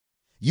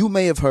You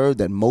may have heard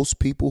that most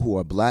people who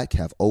are black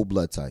have O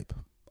blood type.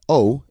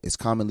 O is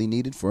commonly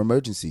needed for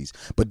emergencies,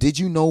 but did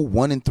you know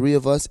 1 in 3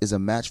 of us is a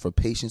match for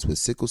patients with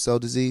sickle cell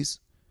disease?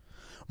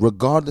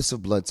 Regardless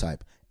of blood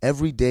type,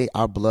 every day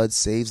our blood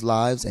saves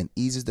lives and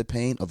eases the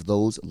pain of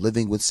those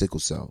living with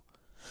sickle cell.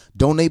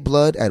 Donate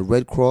blood at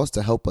Red Cross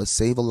to help us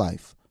save a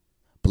life.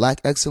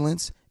 Black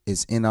excellence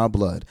is in our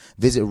blood.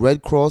 Visit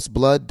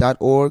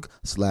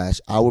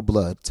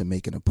redcrossblood.org/ourblood to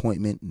make an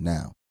appointment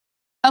now.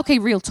 Okay,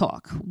 real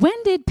talk. When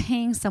did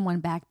paying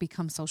someone back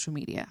become social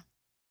media?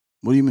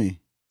 What do you mean?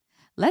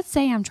 Let's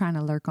say I'm trying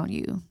to lurk on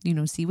you,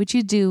 see what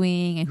you're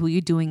doing and who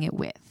you're doing it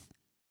with.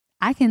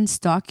 I can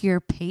stalk your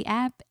pay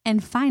app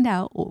and find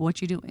out what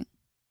you're doing.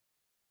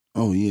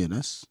 Oh, yeah,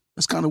 that's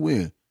kind of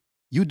weird.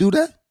 You do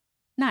that?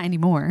 Not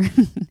anymore.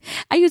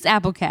 I use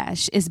Apple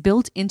Cash. It's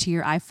built into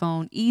your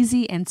iPhone,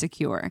 easy and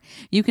secure.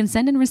 You can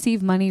send and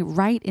receive money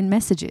right in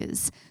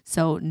messages,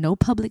 so no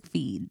public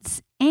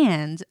feeds.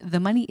 And the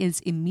money is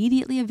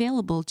immediately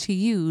available to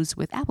use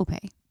with Apple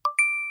Pay.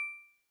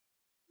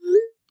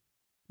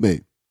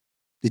 Babe,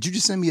 did you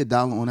just send me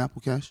 $1 on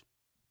Apple Cash?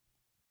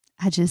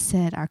 I just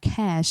said our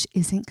cash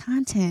isn't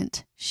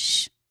content.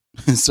 Shh.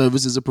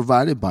 Services are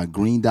provided by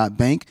Green Dot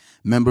Bank,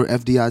 member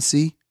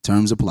FDIC.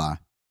 Terms apply.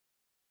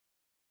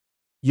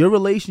 Your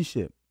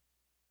relationship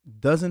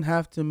doesn't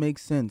have to make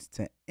sense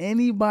to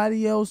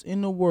anybody else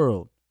in the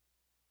world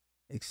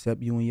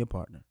except you and your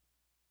partner.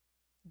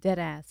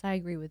 Deadass. I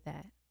agree with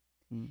that.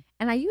 And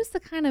I used to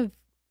kind of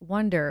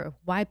wonder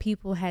why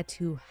people had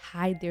to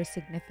hide their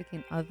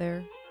significant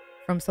other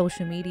from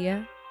social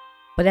media.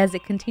 But as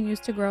it continues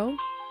to grow,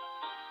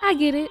 I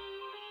get it.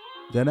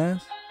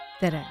 Deadass?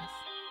 Deadass.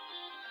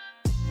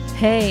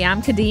 Hey,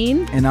 I'm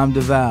Kadeen. And I'm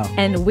DeVal.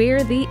 And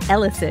we're the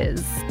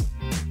Ellises.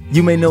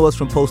 You may know us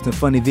from posting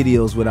funny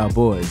videos with our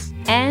boys.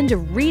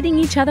 And reading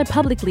each other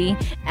publicly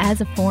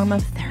as a form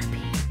of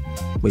therapy.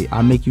 Wait,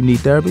 I make you need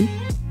therapy?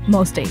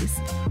 Most days.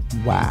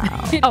 Wow.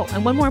 Oh,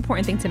 and one more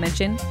important thing to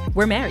mention.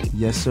 We're married.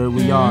 Yes, sir,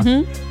 we are.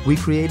 We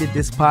created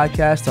this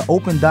podcast to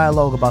open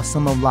dialogue about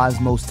some of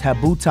life's most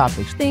taboo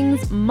topics.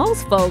 Things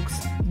most folks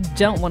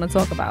don't want to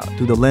talk about.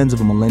 Through the lens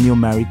of a millennial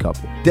married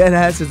couple.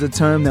 Deadass is a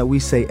term that we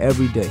say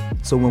every day.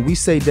 So when we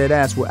say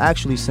deadass, we're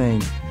actually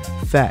saying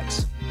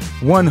facts.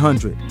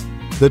 100.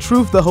 The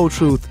truth, the whole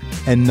truth,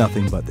 and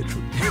nothing but the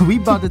truth. We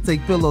about to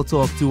take pillow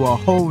talk to a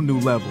whole new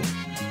level.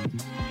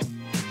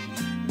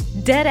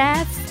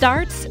 Deadass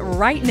starts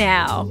right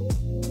now.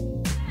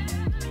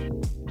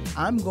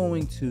 I'm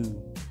going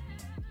to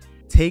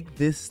take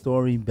this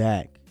story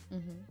back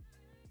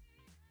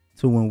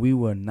to when we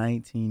were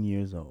 19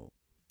 years old.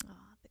 Oh,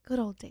 the good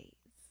old days.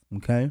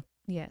 Okay?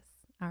 Yes.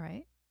 All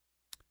right.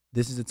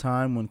 This is a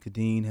time when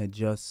Kadeen had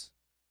just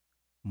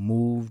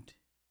moved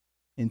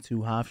into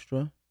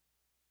Hofstra.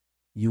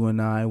 You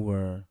and I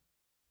were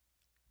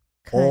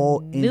all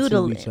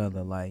into each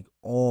other, like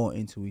all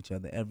into each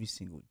other every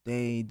single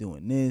day,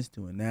 doing this,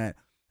 doing that.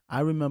 I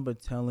remember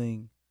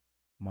telling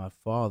my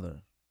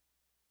father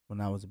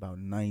when I was about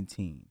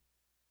 19,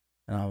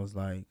 and I was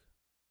like,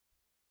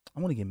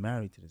 I want to get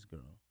married to this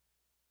girl.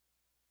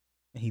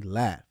 And he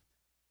laughed.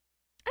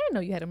 I didn't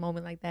know you had a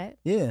moment like that.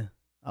 Yeah,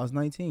 I was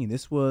 19.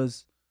 This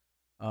was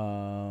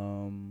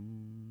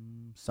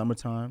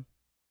summertime.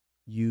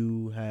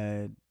 You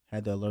had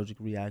the allergic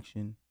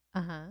reaction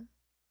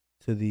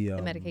to the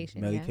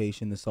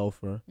medication, the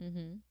sulfur.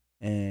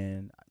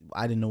 And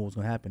I didn't know what was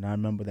going to happen. I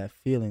remember that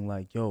feeling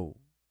like, yo,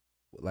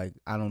 like,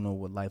 I don't know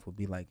what life would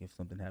be like if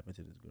something happened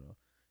to this girl.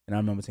 And I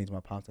remember saying to my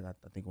pops, like, I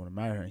think I want to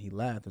marry her. And he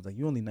laughed. I was like,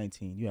 you're only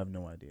 19. You have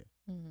no idea.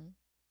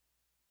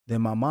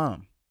 Then my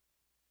mom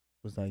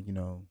was like,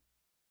 don't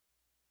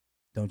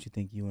you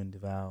think you and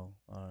DeVal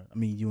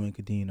you and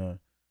Kadeen are,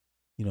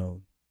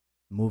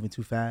 moving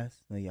too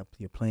fast? Like,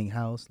 you're playing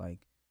house. Like,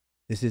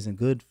 this isn't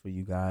good for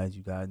you guys.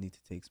 You guys need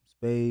to take some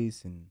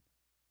space. And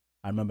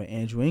I remember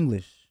Andrew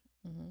English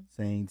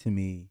saying to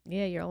me,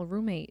 yeah, your old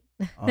roommate.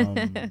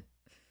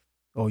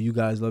 Oh, you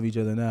guys love each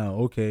other now.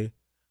 Okay,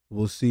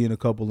 we'll see in a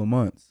couple of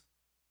months.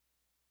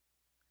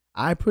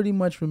 I pretty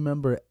much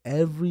remember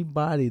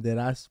everybody that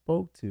I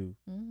spoke to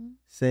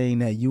saying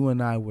that you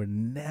and I were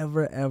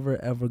never, ever,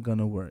 ever going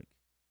to work.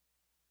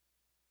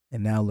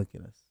 And now look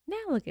at us. Now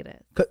look at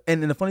us.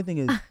 And the funny thing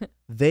is,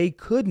 they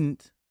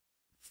couldn't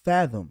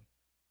fathom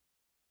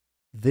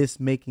this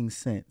making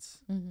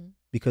sense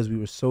because we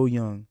were so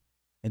young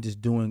and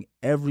just doing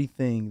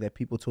everything that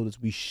people told us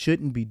we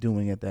shouldn't be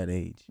doing at that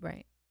age.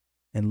 Right.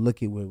 And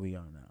look at where we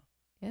are now.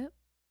 Yep.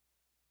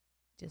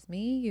 Just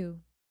me and you.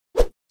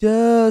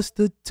 Just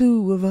the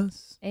two of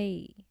us.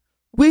 Hey.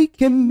 We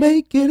can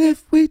make it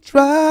if we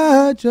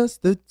try.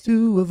 Just the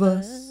two of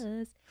us.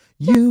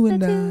 You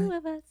and I. Just the two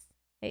of us.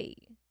 Hey.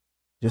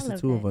 Just the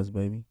two of us,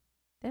 baby.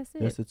 That's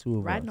it. Just the two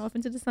of us. Riding off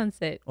into the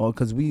sunset. Oh,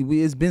 because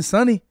we it's been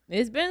sunny.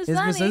 It's been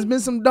sunny. It's been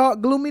some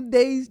dark, gloomy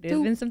days, too.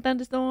 There's been some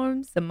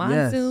thunderstorms, some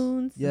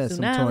monsoons, yes,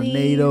 some some tsunamis,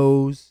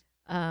 tornadoes.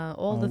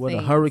 All the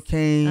things.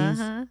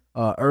 Hurricanes,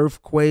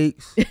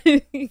 earthquakes,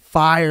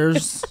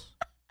 fires.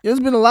 It's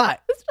been a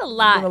lot. It's been a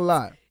lot. It's been a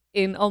lot.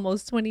 In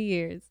almost 20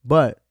 years.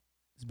 But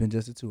It's been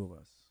just the two of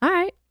us. All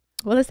right.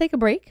 Well, let's take a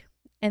break,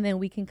 and then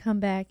we can come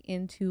back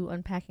into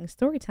unpacking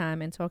story time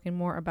and talking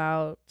more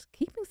about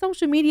keeping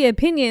social media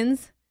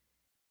opinions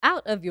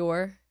out of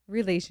your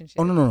relationship.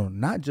 Oh, no.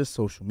 Not just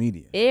social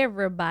media.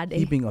 Everybody.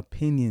 Keeping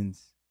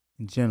opinions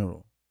in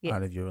general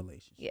out of your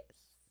relationship. Yes.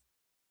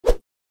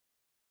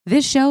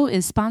 This show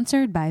is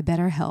sponsored by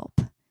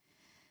BetterHelp.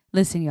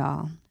 Listen,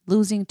 y'all,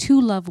 losing 2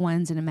 loved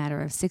ones in a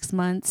matter of 6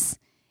 months,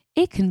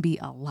 it can be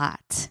a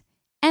lot.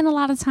 And a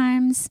lot of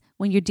times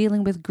when you're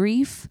dealing with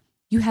grief,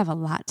 you have a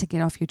lot to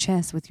get off your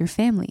chest with your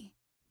family.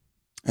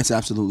 That's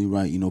absolutely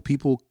right. You know,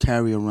 people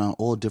carry around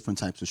all different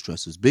types of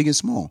stresses, big and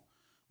small.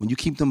 When you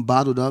keep them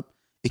bottled up,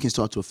 it can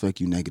start to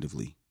affect you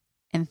negatively.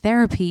 And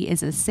therapy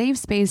is a safe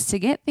space to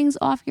get things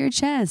off your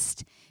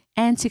chest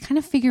and to kind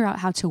of figure out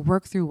how to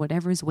work through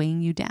whatever's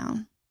weighing you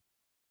down.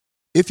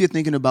 If you're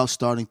thinking about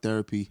starting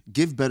therapy,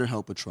 give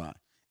BetterHelp a try.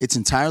 It's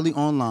entirely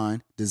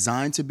online,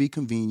 designed to be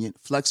convenient,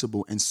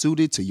 flexible, and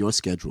suited to your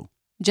schedule.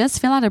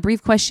 Just fill out a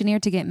brief questionnaire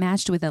to get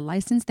matched with a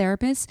licensed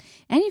therapist,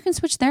 and you can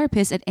switch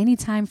therapists at any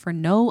time for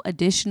no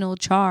additional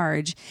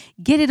charge.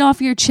 Get it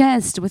off your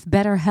chest with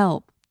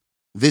BetterHelp.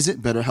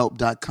 Visit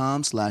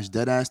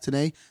BetterHelp.com/deadass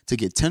today to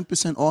get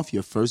 10% off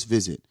your first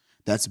visit.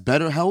 That's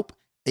BetterHelp,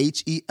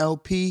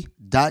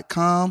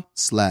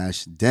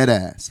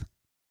 HELP.com/deadass.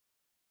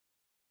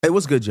 Hey,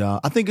 what's good, y'all?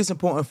 I think it's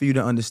important for you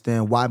to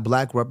understand why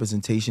Black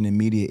representation in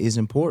media is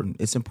important.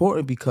 It's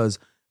important because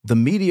the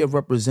media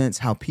represents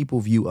how people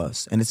view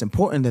us, and it's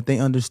important that they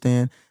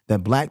understand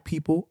that Black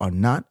people are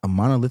not a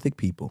monolithic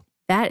people.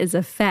 That is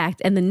a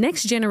fact, and the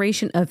next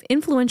generation of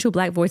influential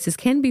Black voices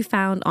can be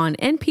found on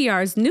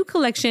NPR's new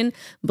collection,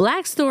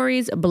 Black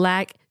Stories,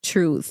 Black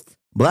Truth.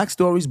 Black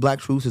Stories, Black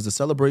Truth is a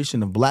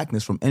celebration of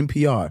Blackness from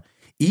NPR.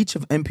 Each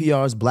of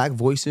NPR's Black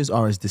voices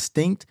are as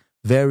distinct,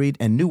 varied,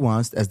 and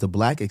nuanced as the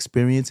Black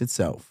experience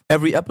itself.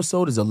 Every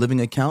episode is a living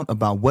account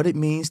about what it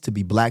means to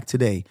be Black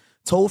today,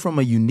 told from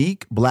a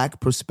unique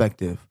Black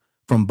perspective.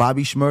 From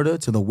Bobby Shmurda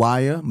to The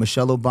Wire,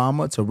 Michelle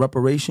Obama to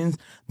reparations,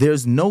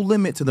 there's no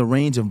limit to the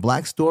range of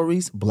Black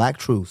stories, Black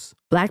truths.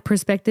 Black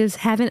perspectives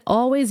haven't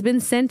always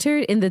been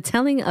centered in the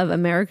telling of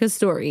America's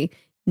story.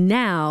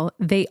 Now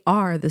they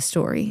are the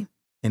story.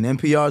 In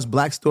NPR's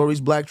Black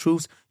Stories, Black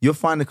Truths, you'll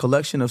find a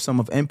collection of some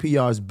of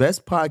NPR's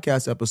best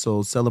podcast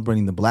episodes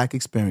celebrating the Black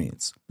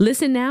experience.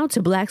 Listen now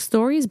to Black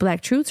Stories,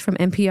 Black Truths from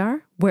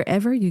NPR,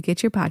 wherever you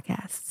get your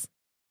podcasts.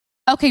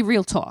 Okay,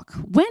 real talk.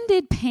 When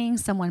did paying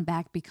someone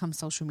back become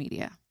social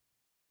media?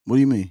 What do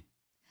you mean?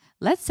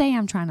 Let's say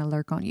I'm trying to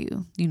lurk on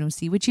you,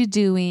 see what you're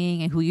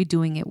doing and who you're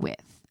doing it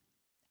with.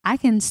 I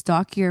can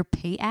stalk your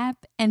pay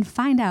app and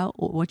find out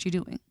what you're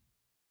doing.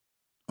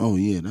 Oh,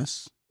 yeah,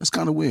 that's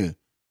kind of weird.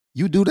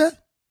 You do that?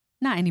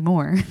 Not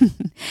anymore.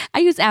 I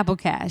use Apple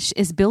Cash.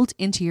 It's built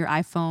into your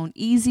iPhone,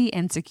 easy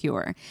and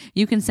secure.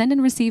 You can send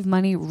and receive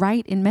money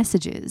right in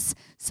messages,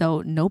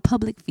 so no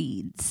public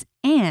feeds.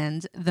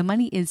 And the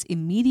money is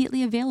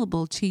immediately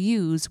available to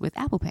use with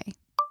Apple Pay.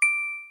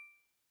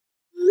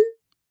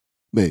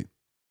 Babe,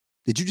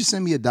 did you just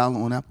send me $1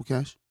 on Apple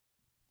Cash?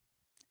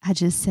 I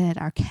just said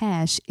our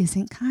cash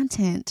isn't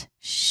content.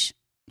 Shh.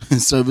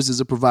 Services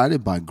are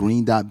provided by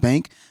Green Dot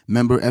Bank,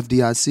 member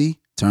FDIC.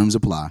 Terms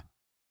apply.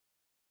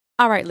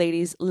 All right,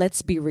 ladies,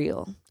 let's be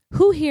real.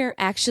 Who here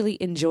actually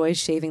enjoys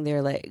shaving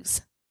their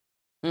legs?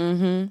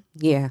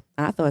 Yeah,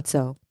 I thought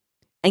so.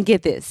 And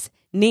get this,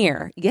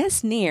 Nair,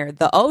 yes, Nair,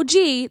 the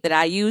OG that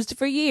I used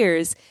for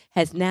years,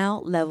 has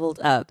now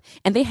leveled up.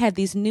 And they have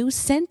these new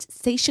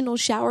sensational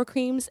shower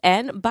creams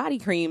and body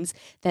creams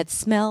that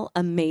smell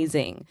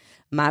amazing.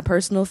 My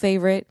personal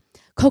favorite,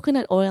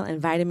 coconut oil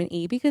and vitamin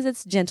E because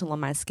it's gentle on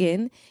my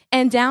skin,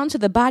 and down to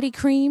the body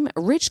cream,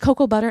 rich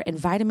cocoa butter and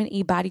vitamin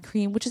E body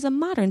cream, which is a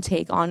modern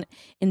take on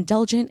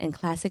indulgent and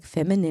classic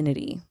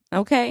femininity.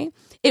 Okay?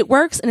 It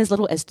works in as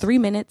little as 3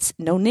 minutes,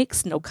 no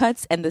nicks, no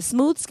cuts, and the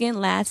smooth skin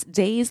lasts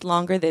days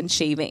longer than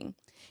shaving.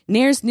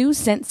 Nair's new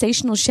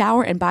sensational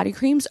shower and body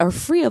creams are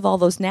free of all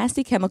those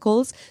nasty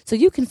chemicals, so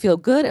you can feel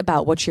good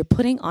about what you're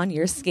putting on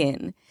your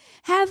skin.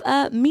 Have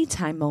a me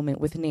time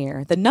moment with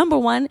Nair, the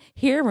 #1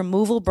 hair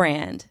removal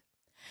brand.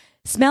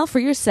 Smell for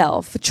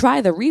yourself. Try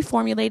the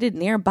reformulated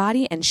Nair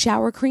body and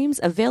shower creams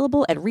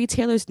available at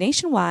retailers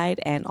nationwide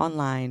and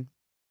online.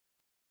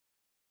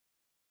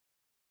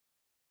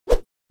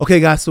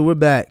 Okay, guys, so we're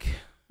back.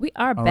 We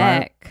are All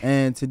back. Right?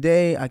 And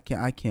today I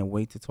can't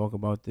wait to talk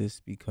about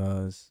this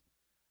because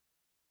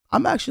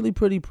I'm actually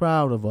pretty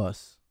proud of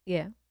us.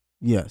 Yeah.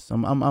 Yes,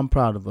 I'm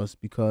proud of us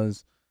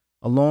because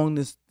along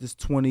this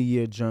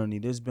 20-year journey,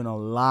 there's been a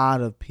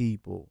lot of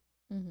people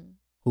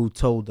who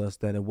told us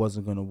that it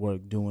wasn't going to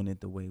work doing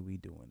it the way we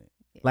doing it.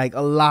 Yeah. Like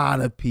a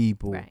lot of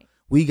people. Right.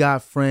 We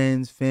got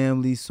friends,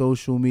 family,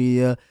 social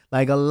media,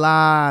 like a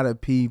lot of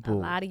people.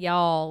 A lot of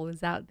y'all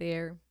was out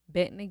there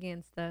betting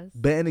against us.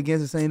 Betting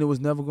against us, saying it was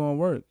never going to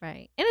work.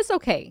 Right. And it's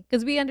okay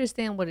because we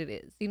understand what it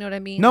is. You know what I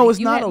mean? No, like, it's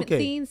not okay. You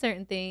haven't seen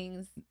certain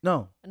things.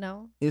 No.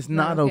 It's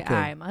not okay.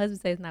 All right. My husband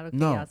says it's not okay.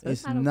 No, y'all, so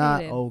it's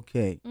not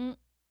okay.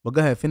 But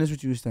go ahead. Finish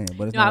what you were saying.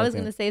 But it's not I was okay.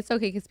 going to say it's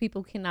okay because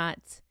people cannot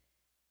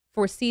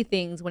foresee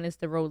things when it's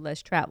the road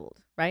less traveled,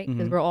 right?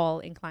 Because we're all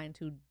inclined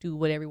to do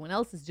what everyone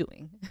else is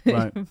doing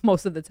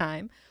most of the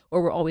time,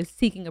 or we're always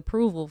seeking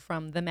approval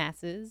from the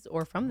masses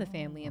or from the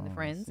family and the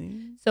friends.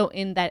 So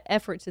in that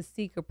effort to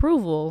seek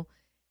approval,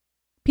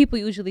 people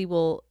usually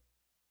will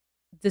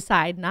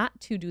decide not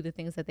to do the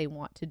things that they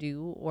want to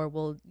do, or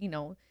will,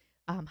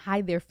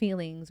 hide their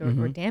feelings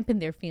or dampen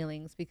their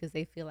feelings because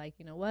they feel like,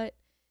 you know what?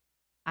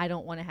 I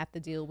don't want to have to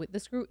deal with the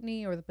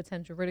scrutiny or the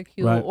potential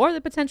ridicule or the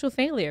potential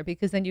failure,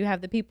 because then you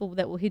have the people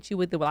that will hit you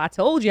with well, I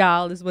told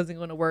y'all this wasn't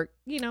going to work,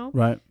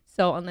 Right.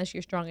 So unless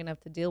you're strong enough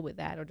to deal with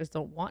that or just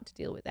don't want to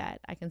deal with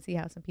that, I can see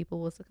how some people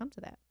will succumb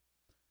to that.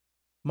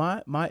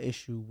 My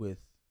issue with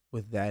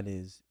that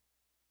is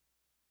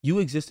you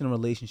exist in a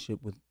relationship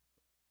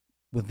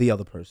with the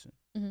other person,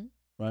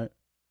 right?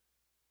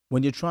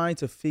 When you're trying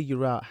to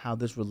figure out how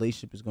this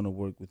relationship is going to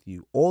work with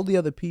you, all the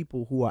other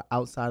people who are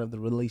outside of the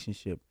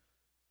relationship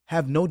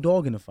have no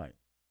dog in the fight.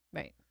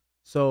 Right.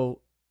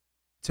 So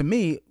to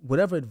me,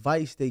 whatever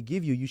advice they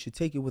give you, you should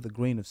take it with a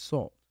grain of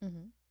salt,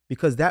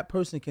 because that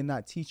person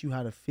cannot teach you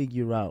how to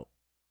figure out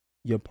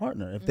your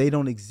partner if they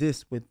don't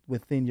exist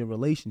within your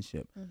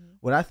relationship.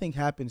 What I think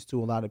happens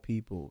to a lot of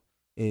people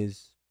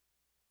is,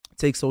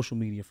 take social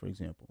media, for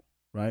example,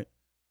 right?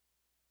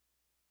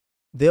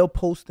 They'll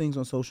post things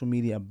on social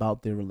media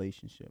about their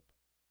relationship.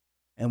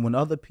 And when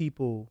other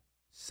people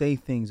say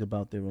things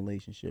about their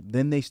relationship,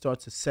 then they start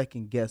to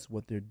second guess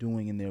what they're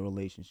doing in their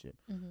relationship.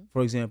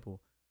 For example,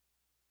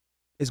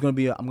 I'm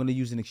going to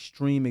use an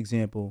extreme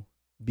example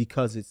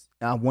because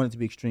I want it to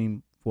be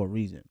extreme for a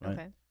reason, right?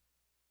 Okay.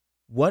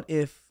 What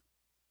if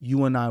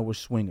you and I were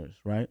swingers,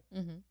 right?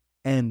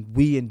 And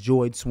we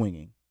enjoyed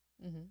swinging.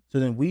 So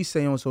then we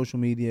say on social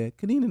media,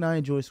 Kadeen and I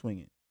enjoy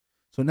swinging.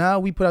 So now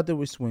we put out there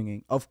we're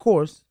swinging. Of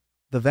course,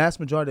 the vast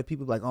majority of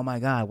people are like, oh my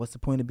God, what's the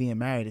point of being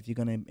married if you're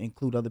going to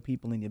include other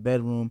people in your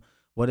bedroom?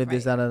 What if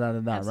this,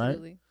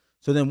 right?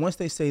 So then once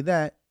they say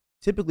that,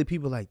 typically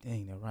people are like,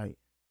 dang, they're right.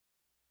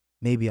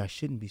 Maybe I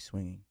shouldn't be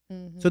swinging.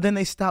 So then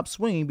they stop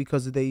swinging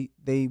because they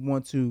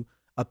want to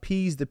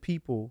appease the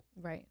people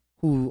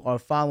who are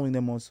following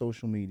them on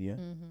social media,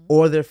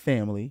 or their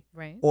family,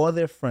 or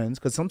their friends.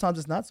 Because sometimes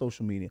it's not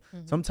social media.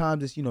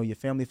 Sometimes it's, your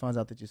family finds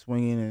out that you're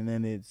swinging, and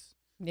then it's,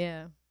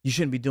 you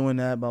shouldn't be doing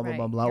that, blah, blah,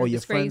 blah, blah. Or your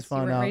friends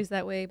find out. Raised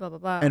that way, blah, blah,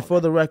 blah. And for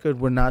the record,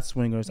 we're not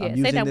swingers. Yeah,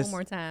 say that one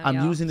more time.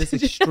 I'm using this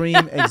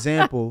extreme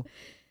example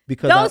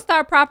because don't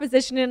start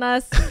propositioning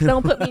us.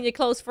 Don't put me in your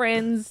close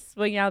friends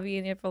when y'all be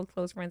in your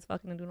close friends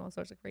fucking and doing all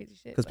sorts of crazy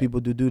shit. Because people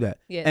do that.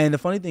 Yeah. And the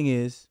funny thing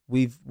is,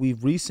 we've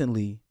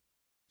recently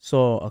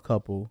saw a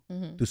couple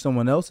through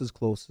someone else's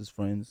closest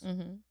friends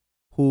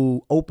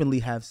who openly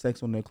have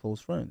sex on their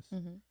close friends.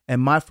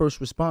 And my first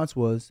response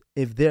was,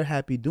 if they're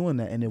happy doing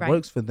that and it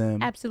works for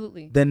them,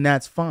 absolutely, then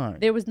that's fine.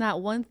 There was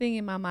not one thing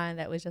in my mind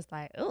that was just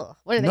like, oh,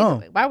 what are they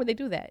doing? Why would they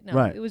do that? No,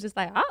 it was just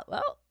like, oh,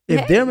 well,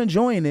 if they're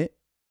enjoying it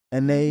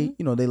and they,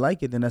 they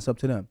like it, then that's up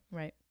to them.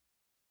 Right.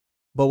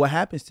 But what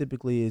happens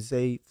typically is,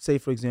 say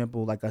for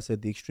example, like I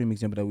said, the extreme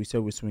example that we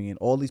said we're swinging,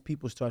 all these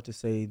people start to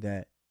say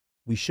that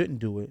we shouldn't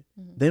do it.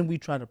 Then we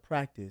try to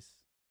practice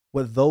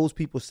what those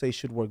people say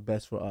should work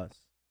best for us.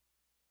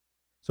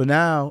 So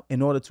now,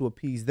 in order to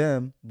appease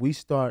them, we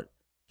start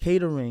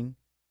catering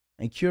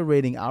and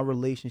curating our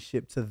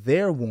relationship to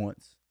their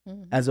wants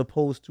as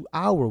opposed to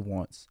our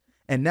wants.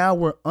 And now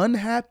we're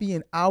unhappy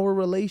in our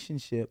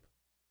relationship,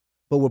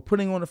 but we're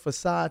putting on a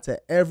facade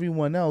to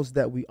everyone else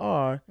that we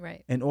are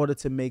in order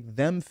to make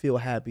them feel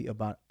happy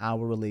about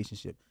our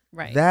relationship.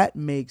 Right. That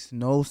makes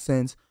no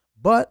sense,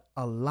 but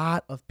a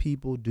lot of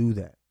people do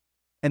that.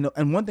 And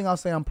one thing I'll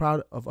say, I'm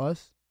proud of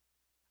us.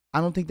 I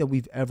don't think that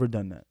we've ever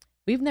done that.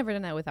 We've never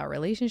done that with our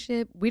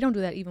relationship. We don't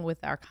do that even with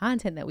our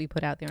content that we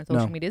put out there on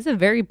social media. It's a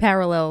very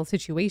parallel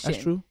situation.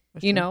 That's true.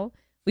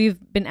 We've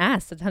been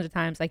asked a ton of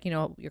times, like,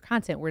 your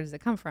content, where does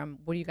it come from?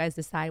 Where do you guys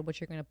decide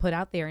what you're going to put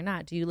out there or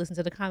not? Do you listen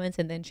to the comments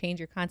and then change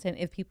your content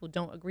if people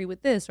don't agree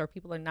with this or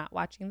people are not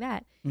watching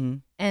that?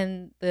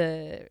 And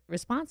the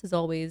response is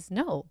always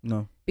no.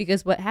 No.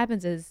 Because what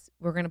happens is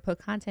we're going to put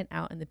content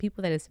out, and the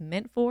people that it's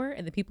meant for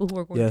and the people who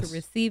are going to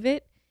receive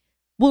it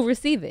will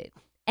receive it.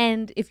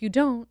 And if you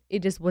don't, it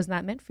just was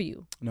not meant for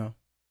you. No.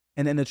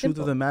 And then the truth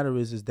of the matter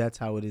is that's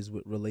how it is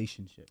with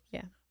relationships.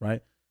 Yeah.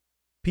 Right?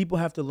 People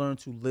have to learn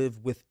to live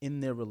within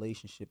their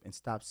relationship and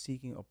stop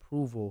seeking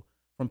approval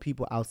from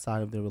people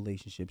outside of their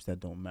relationships that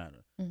don't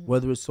matter.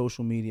 Whether it's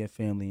social media,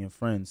 family, and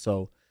friends.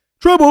 So,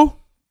 Tribble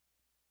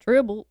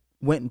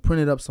went and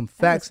printed up some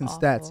facts and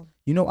stats.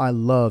 I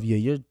love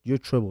your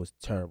Tribble is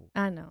terrible.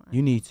 I know.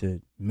 You need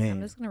to, man.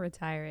 I'm just going to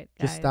retire it,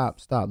 guys.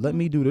 Just stop. Let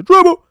me do the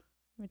Tribble.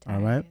 Retire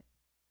all right? It.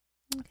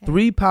 Okay.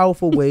 3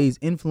 powerful ways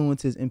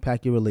influences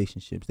impact your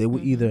relationships. They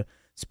will either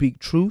speak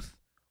truth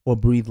or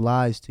breathe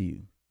lies to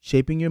you,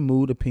 shaping your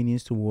mood,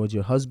 opinions towards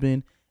your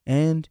husband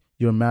and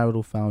your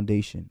marital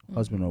foundation,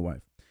 husband or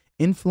wife.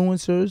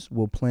 Influencers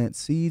will plant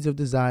seeds of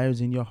desires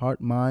in your heart,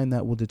 mind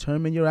that will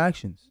determine your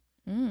actions.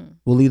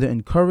 Will either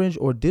encourage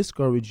or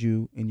discourage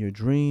you in your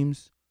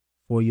dreams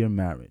for your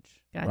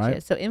marriage. Gotcha.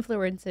 Right? So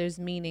influencers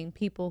meaning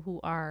people who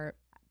are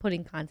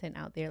putting content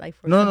out there? Like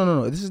for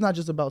no. This is not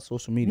just about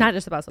social media. Not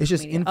just about social media.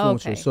 It's just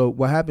influencers. Okay. So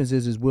what happens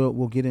is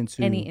we'll get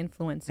into any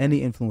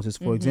influencers.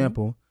 For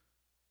example,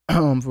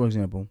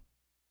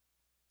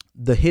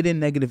 the hidden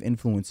negative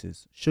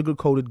influences,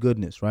 sugar-coated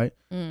goodness, right?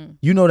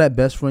 You know that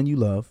best friend you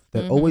love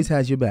that always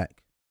has your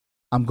back.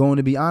 I'm going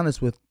to be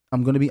honest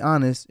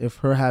if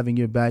her having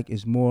your back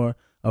is more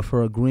of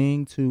her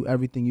agreeing to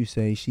everything you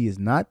say. She is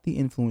not the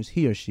influence,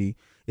 he or she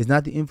is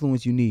not the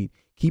influence you need.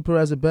 Keep her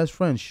as a best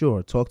friend,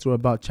 sure. Talk to her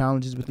about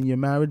challenges within your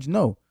marriage,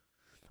 no.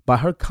 By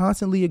her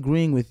constantly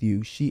agreeing with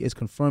you, she is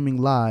confirming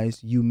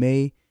lies you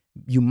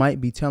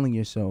might be telling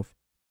yourself,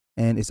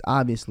 and it's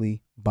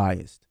obviously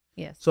biased.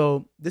 Yes.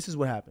 So this is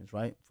what happens,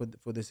 right?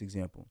 For this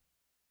example,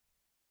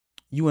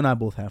 you and I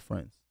both have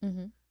friends.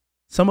 Mm-hmm.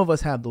 Some of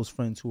us have those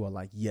friends who are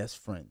like yes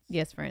friends.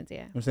 Yes friends, yeah.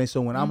 You know what I'm saying?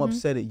 So when I'm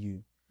upset at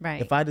you,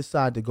 right. If I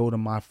decide to go to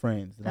my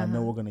friends that I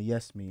know are going to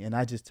yes me, and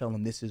I just tell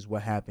them this is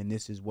what happened,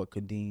 this is what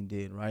Kadeen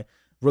did, right?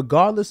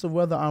 Regardless of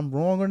whether I'm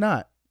wrong or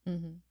not,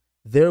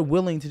 they're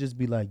willing to just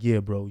be like, yeah,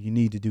 bro, you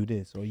need to do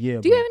this, or yeah.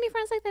 Do you have any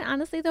friends like that,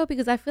 honestly, though?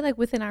 Because I feel like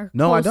within our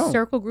close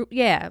circle group,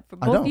 for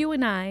both you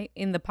and I,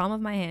 in the palm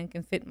of my hand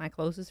can fit my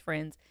closest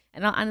friends.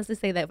 And I'll honestly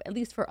say that at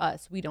least for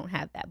us, we don't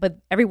have that. But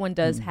everyone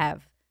does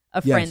have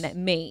a friend that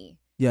may,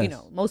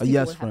 most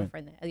people would have a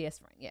friend a yes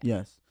friend, yeah.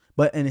 Yes.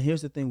 But, and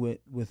here's the thing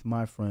with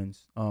my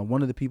friends.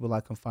 One of the people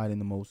I confide in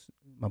the most,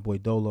 my boy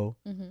Dolo.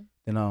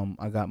 Then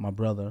I got my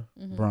brother,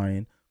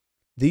 Brian.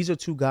 These are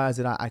two guys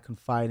that I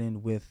confide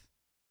in with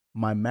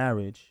my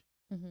marriage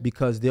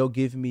because they'll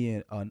give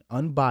me an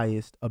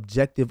unbiased,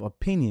 objective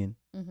opinion,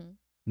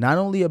 not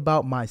only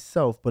about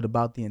myself, but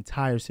about the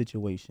entire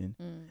situation.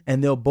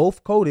 And they'll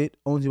both quote it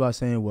only by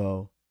saying,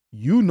 well,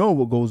 you know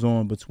what goes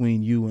on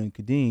between you and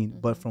Kadeen,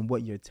 but from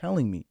what you're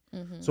telling me.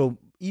 So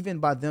even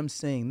by them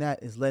saying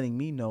that is letting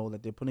me know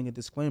that they're putting a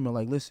disclaimer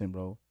like, listen,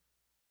 bro,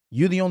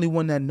 you're the only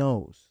one that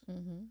knows.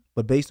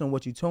 But based on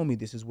what you told me,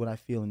 this is what I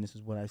feel and this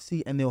is what I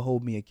see. And they'll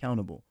hold me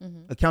accountable.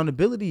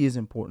 Accountability is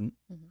important.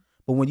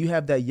 But when you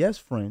have that yes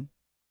friend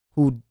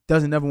who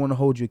doesn't ever want to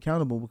hold you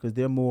accountable because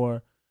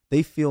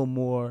they feel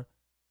more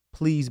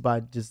pleased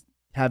by just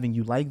having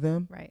you like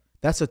them. Right.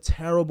 That's a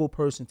terrible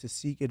person to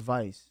seek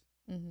advice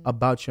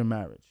about your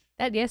marriage.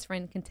 That yes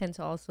friend can tend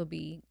to also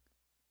be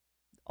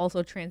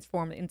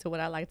transformed into what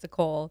I like to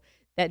call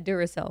that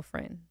Duracell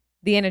friend,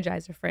 the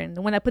Energizer friend,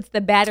 the one that puts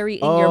the battery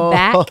in your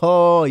back.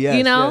 Oh, yes,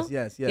 you know?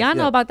 yes. Y'all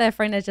know about that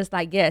friend that's just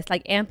like, yes,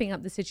 like amping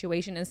up the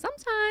situation. And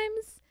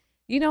sometimes,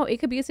 it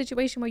could be a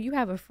situation where you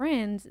have a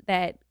friend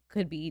that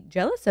could be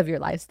jealous of your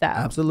lifestyle.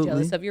 Absolutely.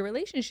 Jealous of your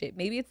relationship.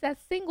 Maybe it's that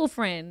single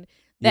friend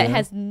that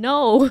has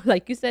no,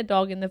 like you said,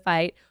 dog in the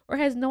fight, or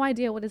has no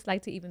idea what it's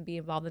like to even be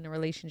involved in a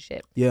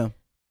relationship. Yeah.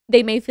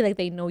 They may feel like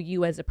they know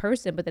you as a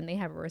person, but then they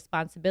have a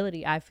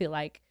responsibility, I feel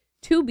like,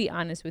 to be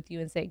honest with you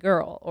and say,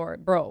 girl or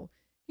bro,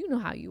 you know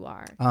how you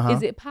are.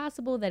 Is it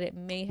possible that it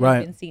may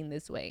have been seen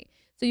this way?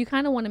 So you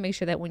kind of want to make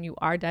sure that when you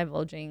are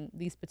divulging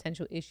these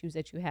potential issues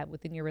that you have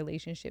within your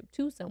relationship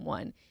to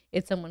someone,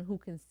 it's someone who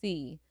can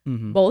see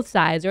both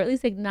sides, or at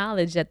least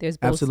acknowledge that there's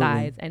both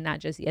sides and not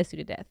just yes you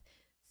to death.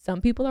 Some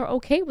people are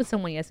okay with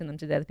someone yesing them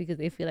to death because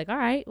they feel like, all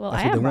right, well,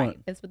 I am right.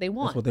 That's what they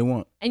want. That's what they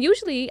want. And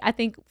usually, I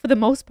think for the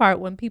most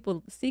part, when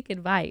people seek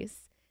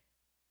advice,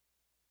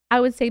 I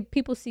would say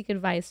people seek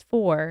advice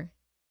for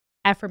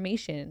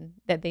affirmation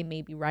that they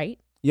may be right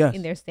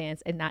in their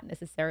stance and not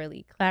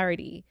necessarily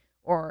clarity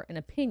or an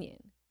opinion.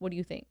 What do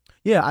you think?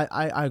 Yeah,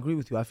 I agree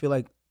with you. I feel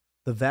like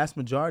the vast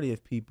majority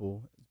of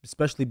people,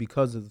 especially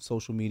because of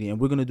social media, and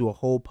we're going to do a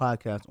whole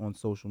podcast on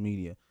social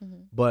media,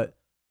 but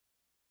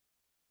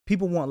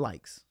people want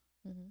likes.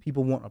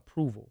 People want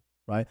approval,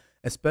 right?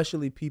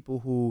 Especially people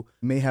who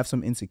may have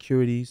some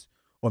insecurities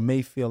or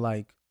may feel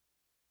like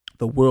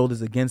the world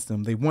is against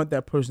them. They want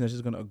that person that's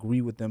just going to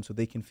agree with them so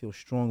they can feel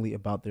strongly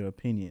about their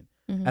opinion,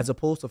 as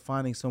opposed to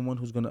finding someone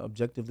who's going to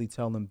objectively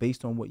tell them,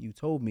 based on what you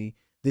told me,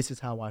 this is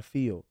how I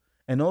feel.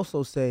 And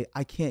also say,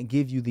 I can't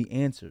give you the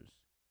answers,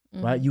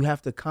 right? You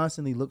have to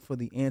constantly look for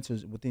the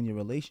answers within your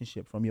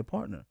relationship from your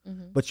partner.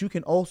 But you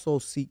can also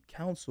seek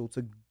counsel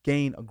to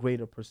gain a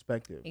greater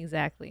perspective.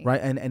 Exactly. Right?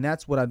 And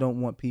that's what I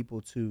don't want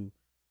people to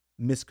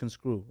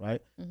misconstrue,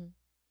 right?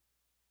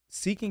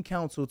 Seeking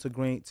counsel to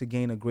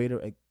gain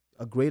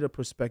a greater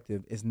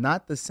perspective is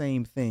not the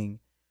same thing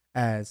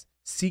as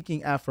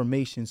seeking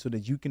affirmation so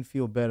that you can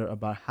feel better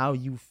about how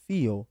you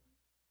feel,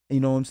 you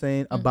know what I'm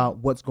saying, about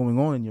what's going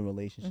on in your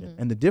relationship.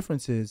 And the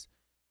difference is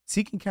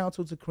seeking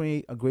counsel to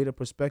create a greater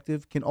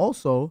perspective can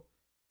also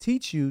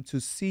teach you to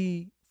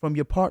see from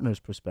your partner's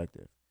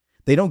perspective.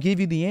 They don't give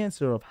you the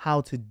answer of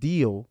how to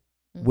deal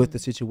with the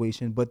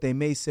situation, but they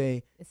may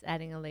say, it's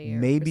adding a layer.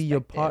 Maybe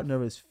your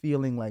partner is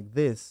feeling like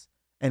this.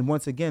 And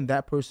once again,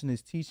 that person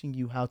is teaching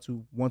you how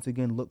to, once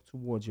again, look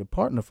towards your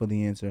partner for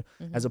the answer,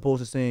 as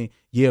opposed to saying,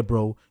 yeah,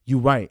 bro, you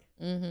right.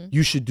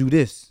 You should do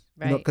this.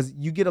 Right. Because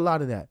you get a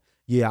lot of that.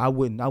 Yeah, I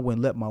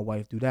wouldn't let my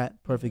wife do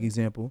that. Perfect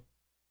example.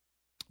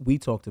 We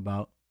talked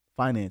about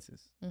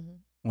finances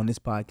on this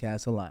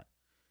podcast a lot.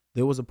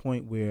 There was a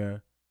point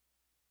where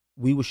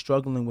we were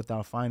struggling with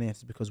our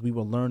finances because we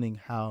were learning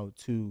how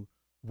to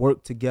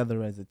work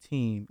together as a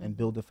team and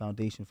build a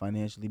foundation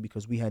financially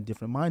because we had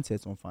different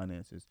mindsets on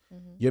finances.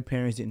 Your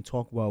parents didn't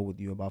talk well with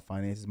you about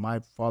finances. My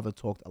father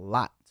talked a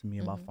lot to me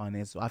about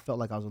finance, so I felt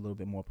like I was a little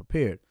bit more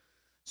prepared.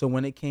 So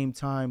when it came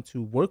time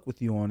to work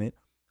with you on it,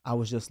 I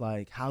was just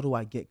like, how do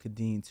I get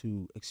Khadeen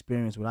to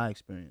experience what I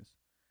experienced?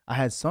 I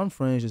had some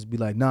friends just be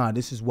like, nah,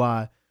 this is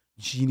why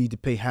she need to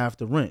pay half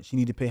the rent. She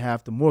need to pay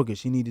half the mortgage.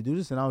 She need to do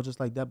this. And I was just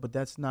like, but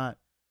that's not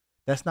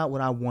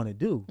what I want to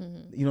do.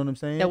 You know what I'm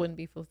saying? That wouldn't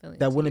be fulfilling.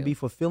 That wouldn't be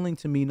fulfilling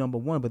to me, number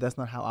one, but that's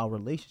not how our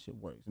relationship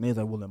works. And they're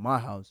like, well, in my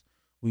house,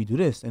 we do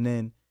this. And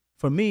then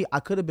for me, I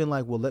could have been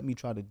like, well, let me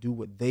try to do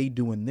what they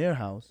do in their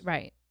house.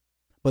 Right.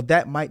 But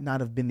that might not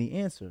have been the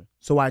answer.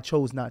 So I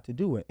chose not to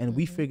do it. And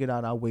we figured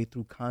out our way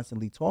through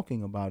constantly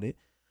talking about it.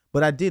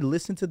 But I did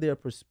listen to their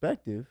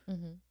perspective.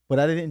 But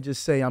I didn't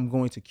just say I'm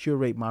going to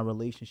curate my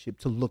relationship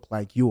to look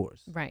like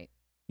yours. Right.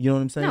 You know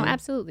what I'm saying? No,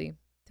 absolutely.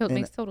 It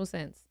makes total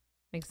sense.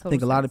 I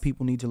think a lot of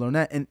people need to learn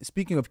that. And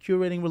speaking of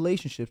curating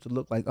relationships to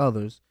look like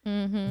others,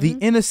 the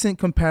innocent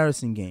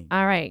comparison game.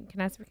 All right. Can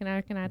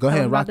I go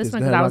ahead, about this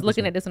one? Because I was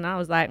looking at this one. I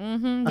was like,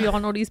 we all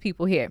know these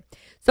people here.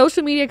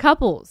 Social media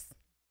couples.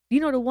 You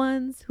know the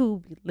ones who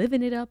be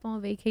living it up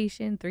on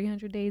vacation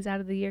 300 days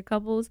out of the year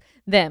couples?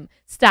 Them.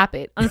 Stop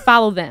it.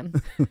 Unfollow them.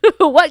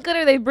 What good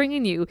are they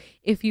bringing you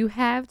if you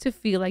have to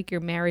feel like your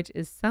marriage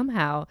is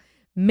somehow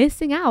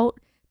missing out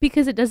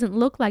because it doesn't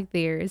look like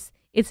theirs?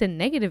 It's a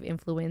negative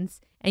influence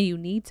and you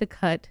need to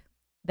cut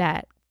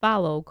that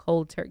follow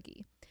cold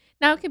turkey.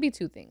 Now, it can be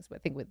two things, I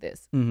think, with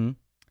this.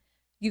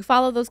 You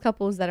follow those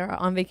couples that are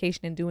on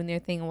vacation and doing their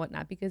thing and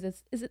whatnot because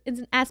it's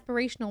an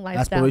aspirational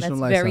lifestyle that's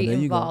very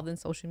involved in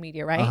social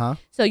media, right?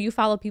 So you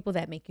follow people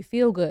that make you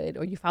feel good,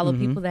 or you follow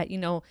people that,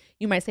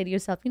 you might say to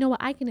yourself, you know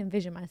what, I can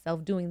envision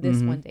myself doing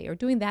this one day or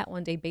doing that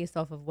one day based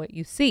off of what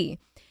you see.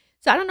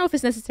 So I don't know if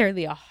it's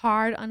necessarily a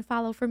hard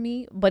unfollow for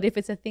me, but if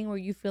it's a thing where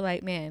you feel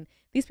like, man,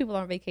 these people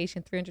are on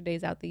vacation 300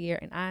 days out the year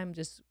and I'm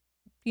just,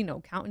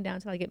 counting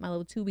down till I get my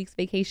little 2 weeks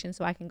vacation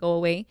so I can go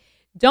away.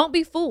 Don't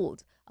be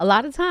fooled. A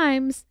lot of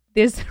times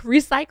there's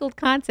recycled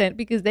content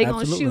because they're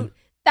going to shoot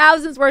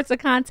thousands worth of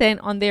content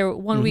on their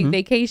 1 week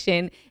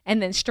vacation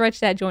and then stretch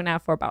that joint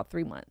out for about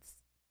 3 months.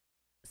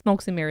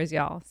 Smokes and mirrors,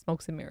 y'all.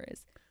 Smokes and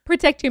mirrors.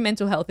 Protect your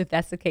mental health if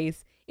that's the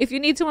case. If you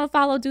need to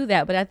unfollow, do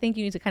that. But I think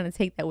you need to kind of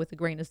take that with a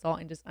grain of salt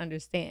and just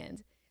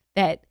understand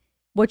that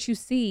what you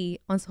see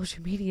on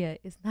social media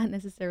is not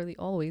necessarily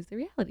always the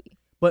reality.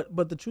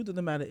 But the truth of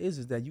the matter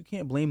is that you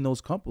can't blame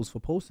those couples for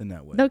posting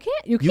that way. No,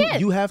 you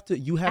can't. You have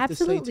to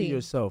say to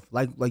yourself,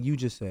 like you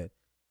just said,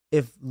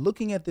 if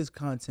looking at this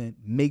content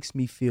makes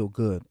me feel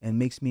good and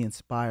makes me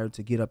inspired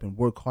to get up and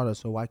work harder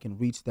so I can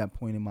reach that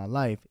point in my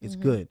life, it's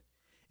good.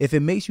 If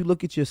it makes you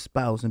look at your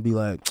spouse and be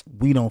like,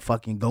 we don't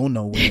fucking go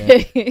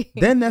nowhere,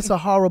 then that's a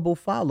horrible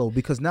follow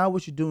because now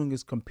what you're doing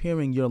is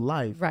comparing your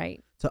life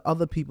to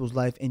other people's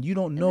life and you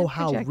don't know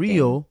how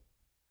real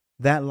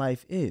that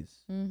life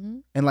is.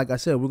 And like I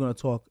said, we're going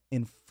to talk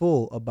in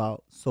full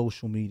about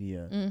social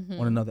media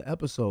on another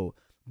episode.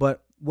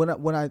 But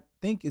what I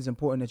think is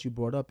important that you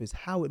brought up is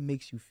how it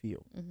makes you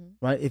feel,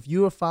 right? If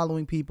you're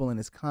following people and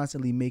it's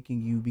constantly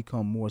making you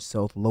become more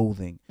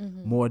self-loathing,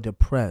 more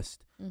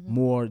depressed,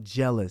 more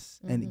jealous,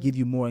 and give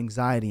you more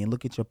anxiety and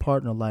look at your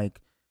partner like,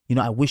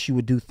 I wish you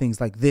would do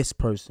things like this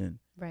person.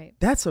 Right.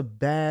 That's a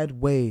bad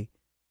way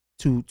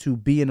to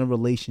be in a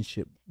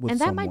relationship with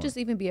someone. And that might just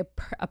even be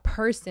a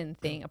person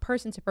thing, a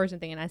person-to-person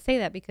thing. And I say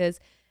that because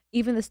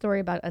even the story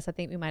about us, I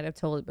think we might have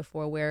told it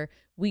before, where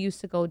we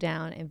used to go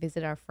down and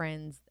visit our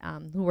friends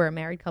who were a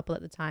married couple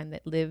at the time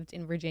that lived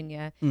in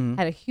Virginia,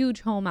 had a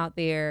huge home out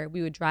there.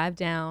 We would drive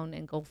down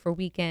and go for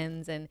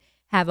weekends and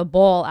have a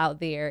ball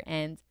out there.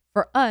 And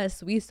for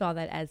us, we saw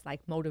that as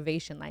like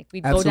motivation. Like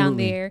we'd go down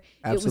there.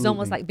 It was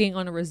almost like being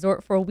on a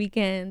resort for a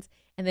weekend.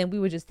 And then we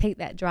would just take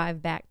that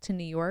drive back to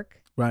New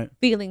York,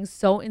 feeling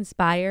so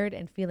inspired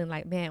and feeling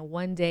like, man,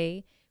 one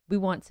day we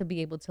want to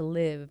be able to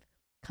live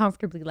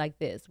comfortably like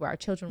this, where our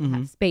children will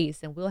have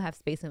space and we'll have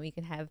space and we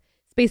can have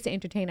space to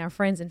entertain our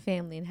friends and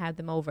family and have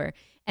them over.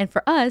 And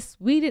for us,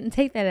 we didn't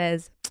take that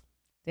as,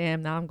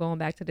 damn, now I'm going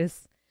back to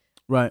this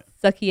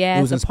sucky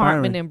ass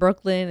apartment in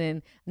Brooklyn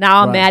and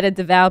now I'm mad at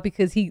DeVal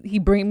because he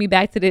bring me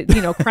back to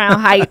the Crown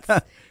Heights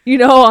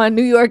on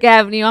New York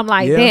Avenue. I'm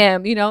like,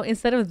 damn,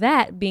 instead of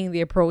that being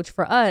the approach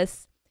for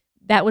us,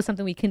 that was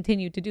something we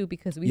continued to do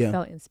because we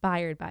felt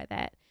inspired by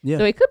that.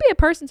 So it could be a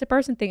person to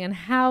person thing and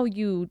how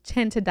you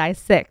tend to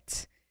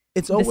dissect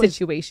the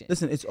situation.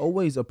 Listen, it's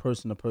always a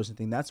person to person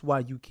thing. That's why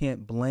you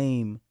can't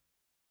blame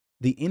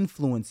the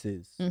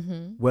influences,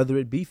 whether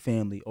it be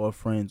family or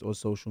friends or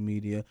social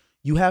media.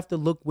 You have to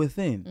look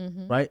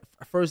within, right?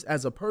 First,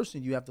 as a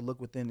person, you have to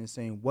look within and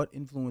saying, what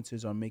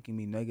influences are making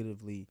me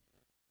negatively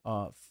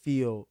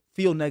feel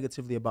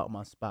negatively about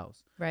my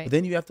spouse. Right. But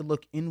then you have to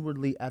look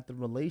inwardly at the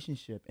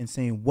relationship and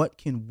saying, what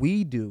can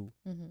we do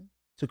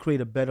to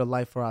create a better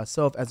life for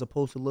ourselves, as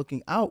opposed to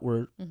looking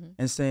outward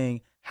and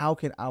saying, how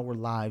can our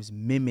lives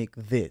mimic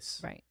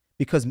this? Right.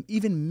 Because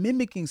even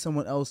mimicking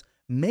someone else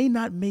may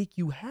not make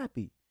you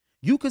happy.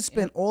 You could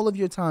spend all of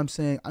your time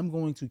saying, I'm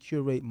going to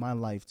curate my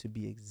life to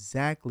be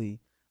exactly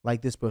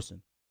like this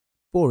person.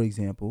 For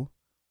example,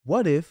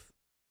 what if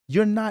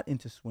you're not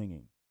into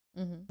swinging,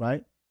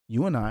 right?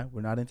 You and I,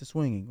 we're not into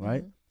swinging,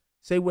 right?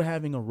 Say we're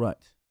having a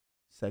rut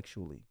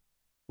sexually,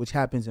 which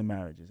happens in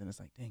marriages. And it's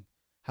like, dang,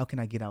 how can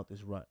I get out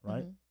this rut,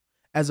 right?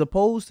 As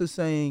opposed to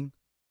saying,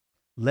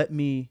 let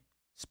me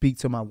speak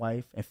to my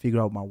wife and figure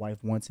out what my wife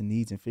wants and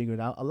needs and figure it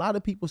out. A lot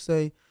of people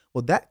say,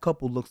 well, that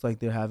couple looks like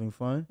they're having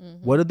fun.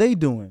 What are they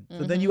doing?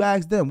 So then you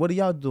ask them, what are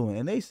y'all doing?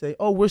 And they say,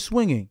 oh, we're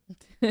swinging.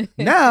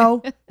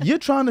 Now you're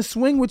trying to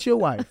swing with your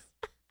wife,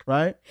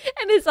 right?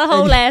 And it's a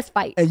whole ass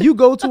fight. And you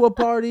go to a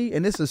party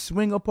and it's a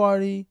swinger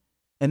party.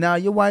 And now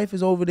your wife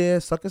is over there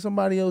sucking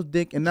somebody else's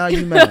dick. And now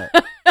you mad.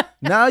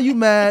 Now you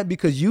mad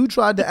because you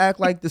tried to act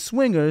like the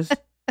swingers.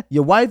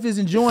 Your wife is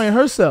enjoying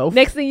herself.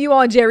 Next thing you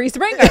on Jerry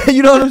Springer.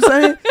 You know what I'm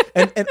saying?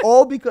 And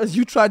all because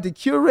you tried to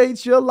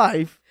curate your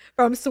life.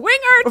 From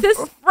swinger to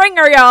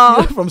Springer,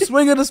 y'all. From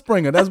swinger to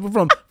Springer. That's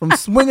from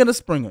swinger to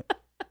Springer.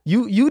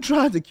 You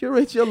tried to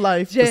curate your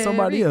life for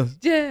somebody else.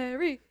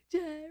 Jerry.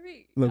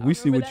 Look, we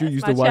see what you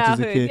used to watch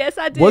childhood. as a kid. Yes,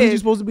 I did. Wasn't you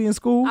supposed to be in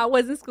school? I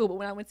was in school, but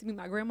when I went to meet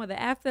my grandmother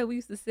after, we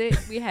used to sit,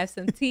 we have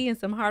some tea and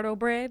some hard-o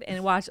bread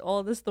and watch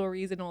all the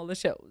stories and all the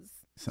shows.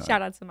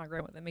 Shout out to my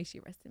grandmother. May she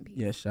rest in peace.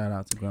 Yeah, shout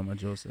out to Grandma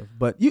Joseph.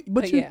 But you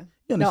understand.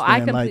 No, I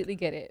completely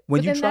get it.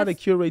 When you try to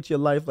curate your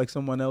life like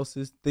someone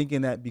else's,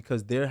 thinking that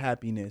because their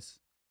happiness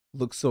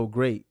looks so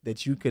great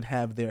that you could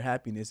have their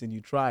happiness, and you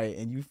try it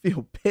and you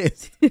feel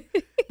pissed.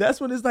 That's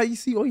when it's like, you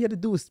see, all you had to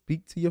do is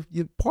speak to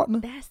your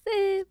partner. That's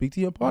it. Speak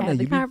to your partner. Have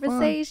the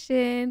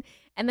conversation.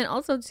 And then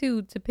also,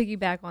 too, to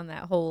piggyback on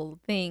that whole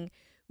thing,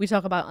 we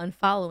talk about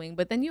unfollowing,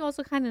 but then you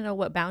also kind of know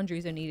what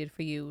boundaries are needed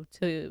for you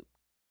to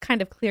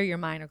kind of clear your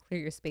mind or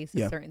clear your space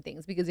of certain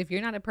things. Because if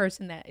you're not a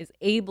person that is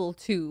able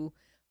to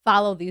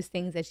follow these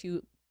things that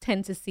you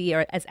tend to see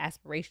or as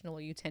aspirational, or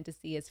you tend to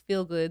see as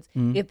feel goods,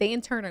 if they in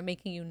turn are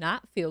making you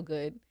not feel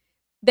good,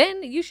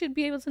 then you should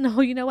be able to know,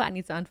 you know what, I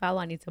need to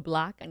unfollow, I need to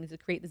block, I need to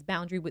create this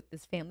boundary with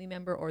this family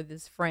member or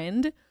this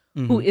friend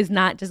who is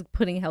not just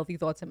putting healthy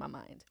thoughts in my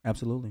mind.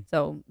 Absolutely.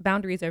 So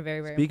boundaries are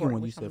very, very Speaking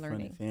important. When you said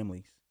friend and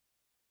families,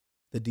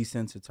 the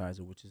desensitizer,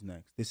 which is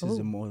next. This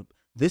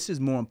is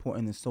more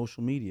important than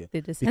social media.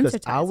 The desensitizer, because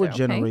our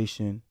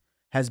generation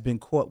has been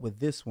caught with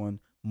this one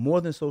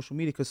more than social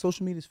media, because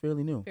social media is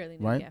fairly new.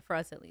 Right? Yeah, for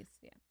us at least.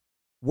 Yeah.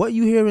 What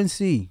you hear and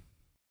see,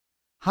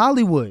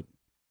 Hollywood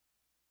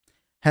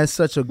has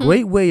such a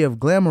great way of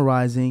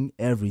glamorizing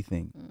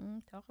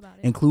everything, talk about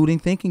it. Including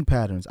thinking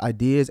patterns,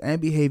 ideas, and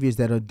behaviors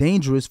that are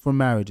dangerous for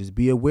marriages.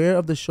 Be aware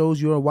of the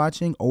shows you are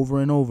watching over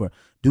and over.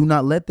 Do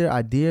not let their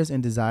ideas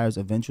and desires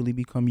eventually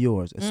become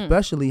yours,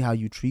 especially how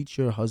you treat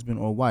your husband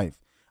or wife.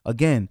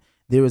 Again,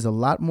 there is a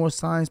lot more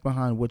science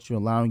behind what you're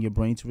allowing your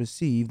brain to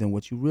receive than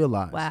what you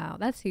realize. Wow,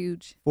 that's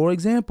huge. For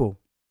example,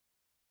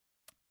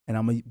 and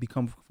I'm going to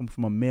become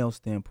from a male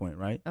standpoint,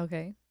 right?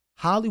 Okay.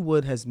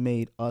 Hollywood has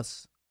made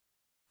us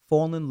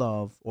fall in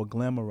love or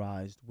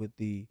glamorized with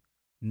the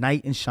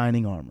knight in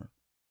shining armor,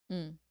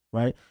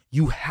 right?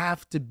 You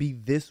have to be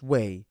this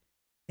way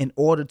in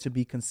order to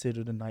be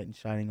considered a knight in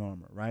shining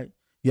armor, right?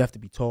 You have to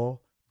be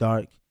tall,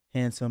 dark,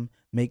 handsome,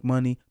 make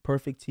money,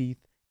 perfect teeth,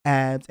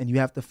 abs, and you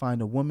have to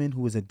find a woman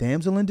who is a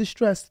damsel in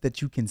distress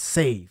that you can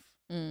save,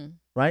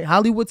 right?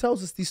 Hollywood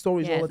tells us these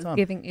stories all the time.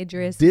 Giving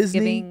Idris,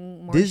 Disney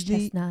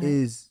Chestnut.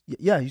 is,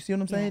 you see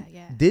what I'm saying?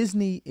 Yeah.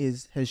 Disney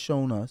has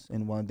shown us,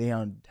 and while they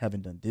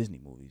haven't done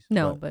Disney movies,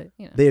 but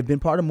you know, they have been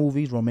part of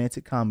movies,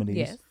 romantic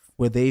comedies,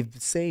 where they've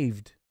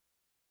saved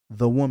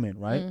the woman,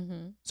 right?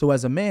 So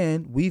as a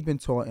man, we've been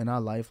taught in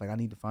our life, like, I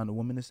need to find a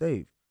woman to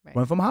save. Right.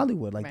 Run from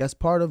Hollywood, like that's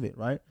part of it,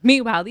 right?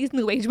 Meanwhile, these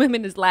new age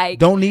women is like,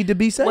 don't need to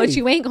be saved. What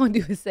you ain't gonna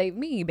do is save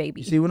me,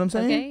 baby. You see what I'm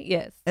saying? Okay,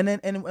 yes. And then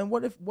and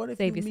what if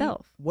save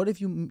yourself? What if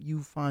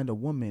you find a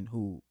woman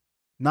who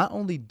not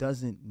only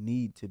doesn't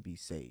need to be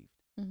saved,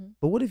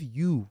 but what if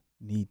you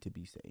need to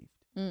be saved?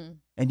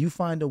 And you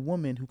find a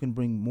woman who can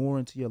bring more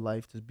into your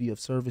life to be of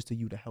service to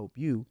you, to help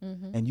you,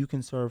 and you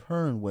can serve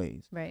her in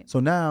ways. Right. So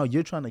now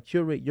you're trying to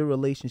curate your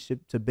relationship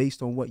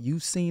based on what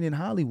you've seen in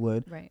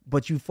Hollywood,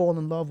 but you fall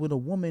in love with a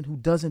woman who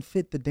doesn't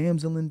fit the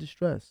damsel in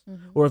distress.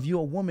 Or if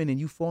you're a woman and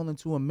you fall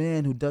into a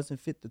man who doesn't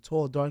fit the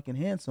tall, dark, and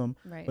handsome,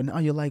 but now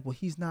you're like, well,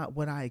 he's not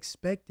what I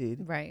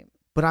expected,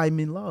 but I'm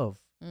in love.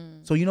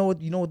 So you know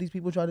what these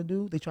people try to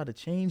do? They try to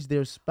change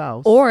their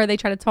spouse, or they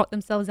try to talk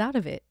themselves out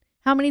of it.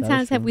 How many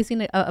times have we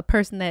seen a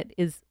person that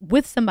is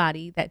with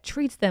somebody that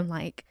treats them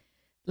like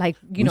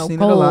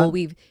gold?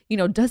 We've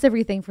does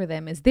everything for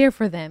them, is there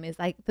for them, is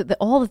like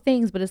all the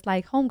things, but it's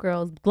like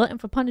homegirls glutton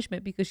for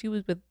punishment because she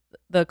was with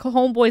the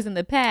homeboys in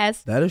the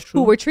past. That is true.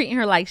 Who were treating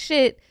her like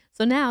shit.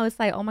 So now it's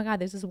like, oh my God,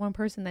 there's this one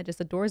person that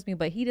just adores me,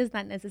 but he does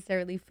not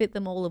necessarily fit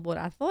the mold of what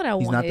I thought I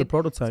wanted. He's not the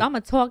prototype. So I'm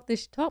gonna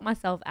talk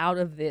myself out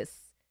of this.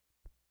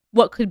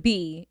 What could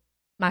be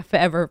my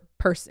forever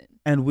person.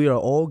 And we are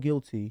all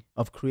guilty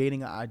of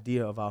creating an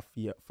idea of our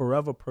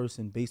forever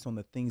person based on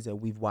the things that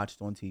we've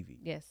watched on TV.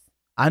 Yes.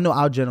 I know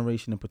our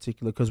generation in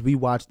particular, because we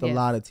watched a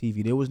lot of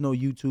TV. There was no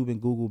YouTube and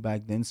Google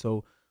back then.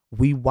 So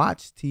we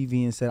watched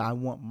TV and said, I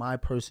want my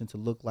person to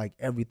look like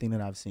everything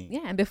that I've seen.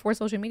 Yeah, and before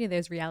social media,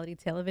 there's reality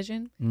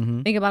television.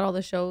 Mm-hmm. Think about all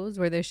the shows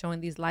where they're showing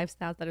these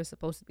lifestyles that are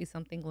supposed to be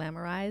something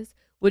glamorized,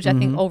 which I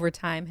think over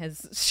time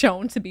has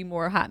shown to be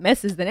more hot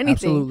messes than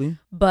anything. Absolutely.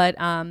 But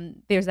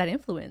there's that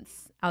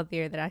influence out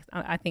there that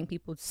I think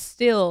people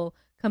still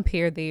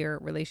compare their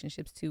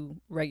relationships to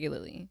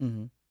regularly.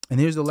 Mm-hmm. And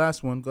here's the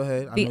last one. Go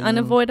ahead. The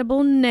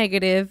unavoidable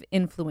negative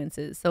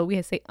influences. So we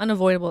say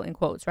unavoidable in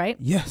quotes, right?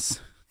 Yes.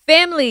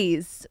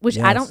 Families, which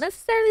I don't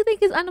necessarily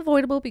think is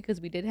unavoidable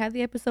because we did have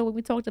the episode where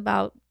we talked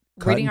about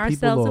ridding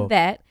ourselves of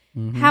that.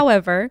 Mm-hmm.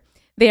 However,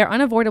 they are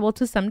unavoidable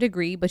to some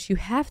degree, but you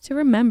have to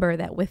remember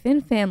that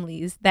within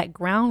families, that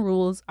ground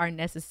rules are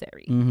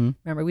necessary. Mm-hmm.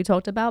 Remember, we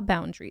talked about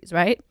boundaries,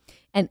 right?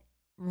 And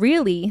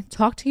really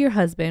talk to your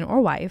husband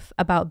or wife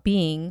about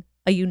being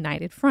a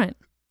united front.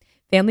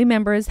 Family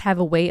members have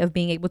a way of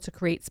being able to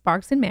create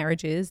sparks in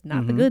marriages,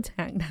 not the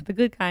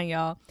good kind,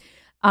 y'all.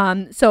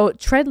 So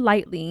tread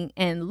lightly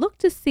and look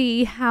to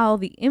see how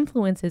the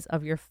influences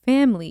of your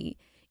family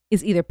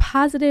is either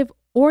positive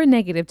or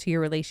negative to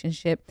your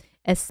relationship,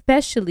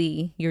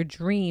 especially your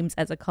dreams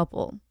as a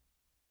couple.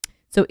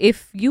 So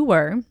if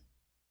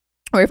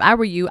I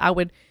were you, I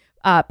would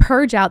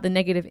purge out the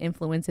negative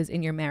influences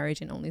in your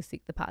marriage and only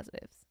seek the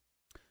positives.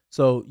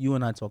 So you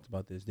and I talked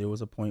about this. There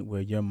was a point where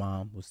your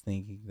mom was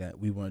thinking that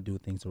we weren't doing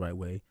things the right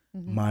way.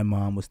 Mm-hmm. My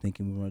mom was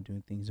thinking we weren't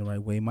doing things the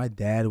right way. My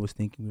dad was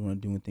thinking we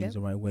weren't doing things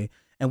the right way.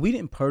 And we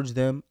didn't purge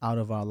them out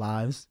of our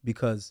lives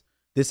because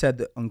this had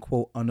the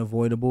unquote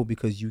unavoidable,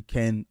 because you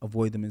can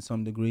avoid them in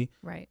some degree.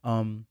 Right.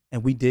 And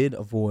we did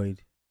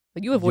avoid.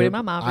 But you avoided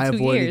my mom for 2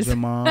 years. I avoided your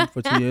mom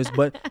for 2 years.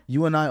 But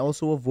you and I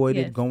also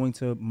avoided going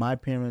to my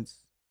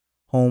parents'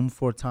 home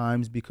for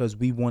times because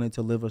we wanted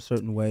to live a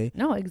certain way.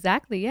 No,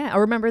 exactly. Yeah. I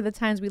remember the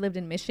times we lived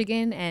in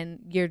Michigan and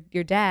your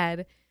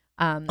dad,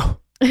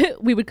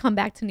 we would come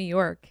back to New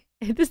York.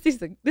 This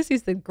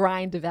used to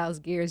grind DeVal's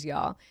gears,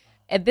 y'all.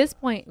 At this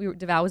point,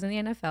 DeVal was in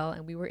the NFL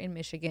and we were in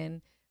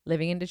Michigan,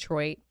 living in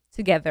Detroit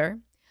together.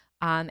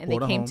 And they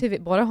came to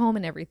bought a home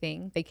and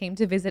everything. They came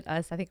to visit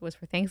us. I think it was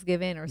for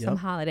Thanksgiving or some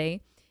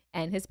holiday.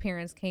 And his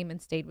parents came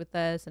and stayed with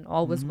us and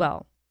all was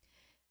well.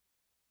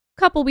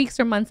 Couple weeks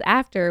or months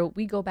after,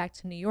 we go back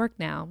to New York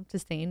now to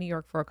stay in New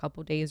York for a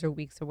couple days or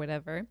weeks or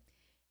whatever.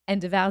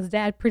 And DeVal's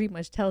dad pretty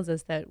much tells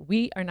us that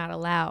we are not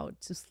allowed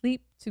to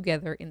sleep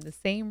together in the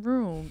same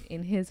room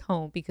in his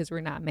home because we're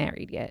not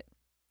married yet.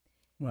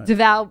 Right.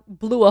 DeVal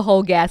blew a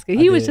whole gasket.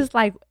 He was just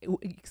like,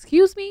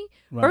 excuse me?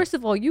 Right. First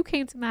of all, you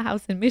came to my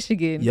house in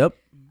Michigan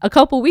a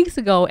couple weeks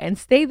ago and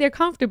stayed there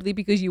comfortably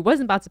because you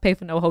wasn't about to pay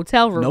for no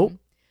hotel room. Nope.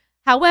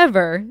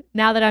 However,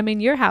 now that I'm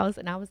in your house,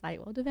 and I was like,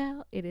 well,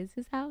 DeVal, it is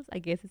his house. I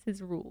guess it's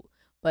his rule.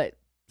 But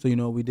so you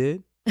know what we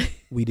did?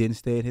 We didn't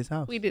stay at his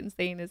house. We didn't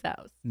stay in his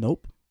house.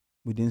 Nope.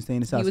 We didn't stay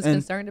in his house. He was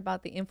concerned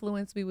about the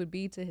influence we would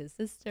be to his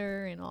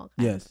sister and all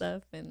kinds of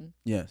stuff. And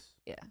yeah.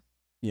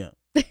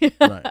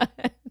 Right.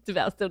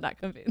 DeVal's still not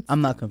convinced.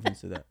 I'm not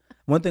convinced of that.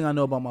 One thing I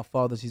know about my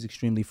father is he's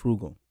extremely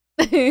frugal.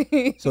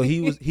 So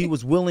he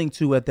was willing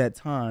to, at that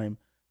time,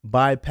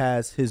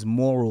 bypass his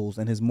morals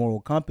and his moral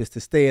compass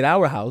to stay at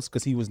our house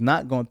because he was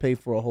not going to pay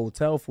for a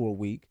hotel for a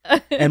week.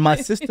 And my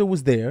sister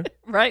was there.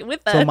 Right, with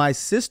us. So my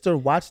sister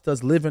watched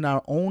us live in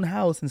our own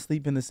house and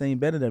sleep in the same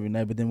bed every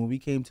night. But then when we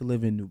came to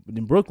live in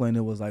Brooklyn,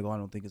 it was like, oh, I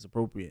don't think it's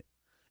appropriate.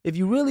 If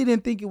you really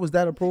didn't think it was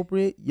that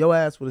appropriate, your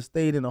ass would have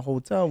stayed in a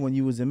hotel when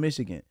you was in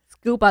Michigan.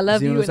 Scoop, I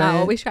love you, and I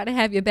always try to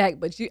have your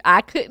back, but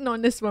I couldn't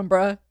on this one,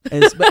 bruh.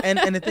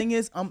 And the thing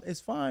is,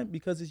 it's fine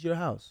because it's your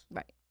house.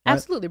 Right.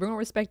 Absolutely. We're going to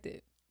respect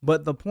it.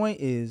 But the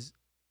point is,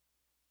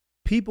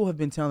 people have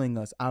been telling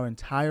us our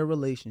entire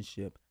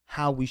relationship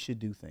how we should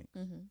do things.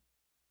 Mm-hmm.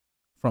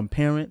 From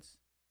parents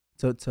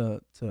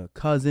to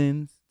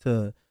cousins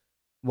to,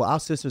 well, our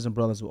sisters and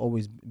brothers will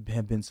always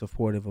have been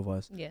supportive of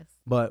us. Yes.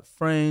 But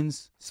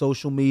friends,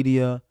 social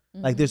media,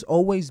 like there's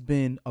always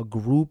been a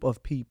group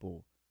of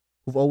people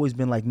who've always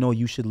been like, no,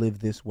 you should live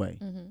this way.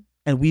 Mm-hmm.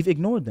 And we've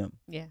ignored them.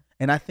 Yeah.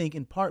 And I think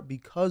in part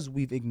because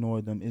we've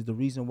ignored them is the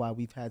reason why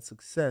we've had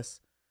success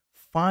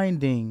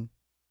finding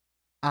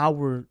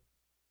our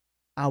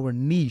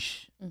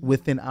niche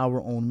within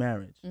our own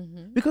marriage.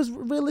 Mm-hmm. Because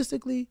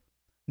realistically,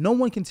 no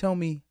one can tell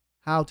me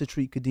how to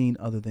treat Kadeen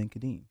other than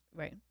Kadeen.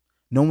 Right.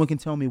 No one can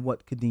tell me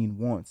what Kadeen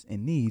wants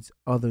and needs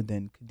other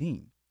than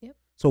Kadeen. Yep.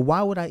 So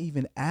why would I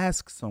even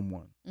ask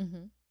someone?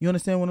 Mm-hmm. You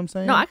understand what I'm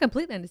saying? No, I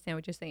completely understand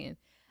what you're saying.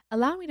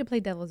 Allow me to play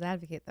devil's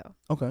advocate, though.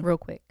 Okay. Real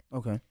quick.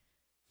 Okay.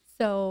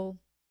 So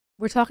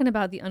we're talking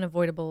about the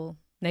unavoidable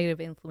negative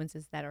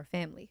influences that are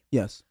family.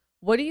 Yes.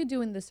 What do you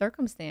do in the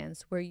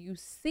circumstance where you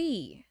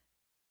see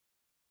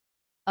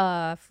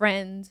a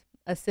friend,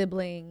 a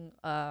sibling,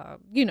 a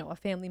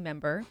family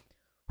member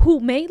who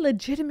may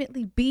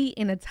legitimately be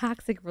in a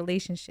toxic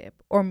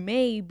relationship or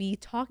may be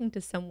talking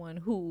to someone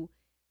who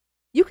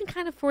you can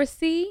kind of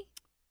foresee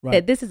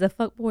that this is a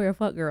fuck boy or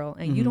fuck girl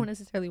and you don't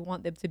necessarily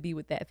want them to be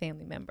with that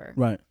family member.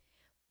 Right.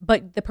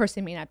 But the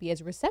person may not be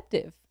as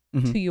receptive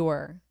to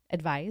your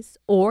advice,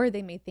 or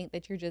they may think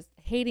that you're just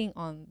hating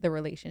on the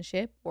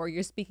relationship, or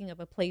you're speaking of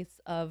a place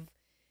of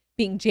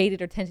being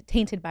jaded or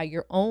tainted by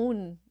your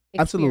own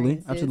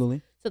experiences.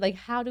 Absolutely. So like,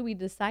 how do we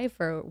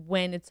decipher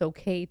when it's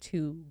okay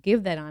to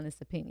give that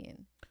honest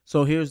opinion?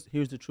 So here's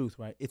the truth,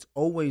 right? It's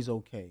always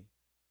okay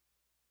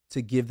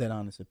to give that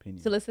honest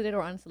opinion. Solicited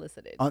or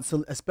unsolicited.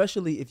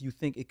 Especially if you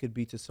think it could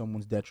be to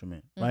someone's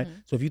detriment, right?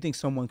 So if you think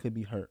someone could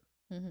be hurt,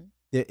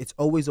 it's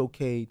always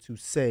okay to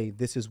say,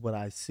 this is what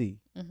I see.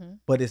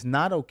 But it's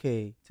not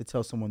okay to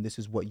tell someone this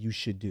is what you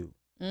should do.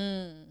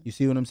 You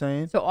see what I'm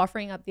saying? So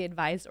offering up the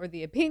advice or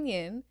the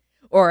opinion,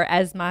 or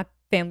as my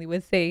family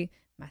would say,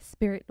 my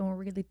spirit don't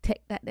really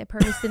take that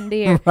person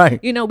there. Right.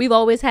 You know, we've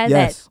always had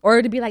that.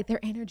 Or to be like, their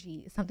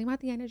energy, something about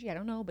the energy, I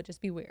don't know, but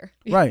just beware.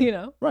 Right. You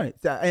know? Right.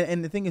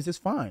 And the thing is, it's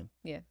fine.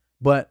 Yeah.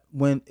 But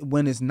when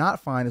it's not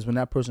fine is when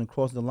that person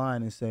crosses the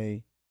line and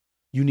say,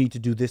 you need to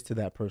do this to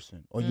that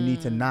person, or you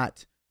need to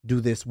not do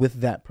this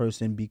with that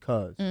person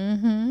because, you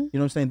know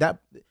what I'm saying?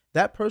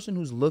 That person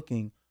who's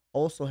looking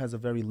also has a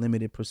very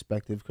limited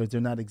perspective because they're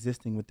not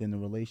existing within the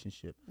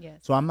relationship. Yes.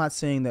 So I'm not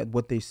saying that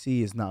what they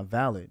see is not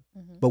valid,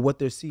 but what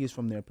they see is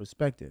from their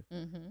perspective.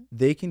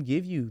 They can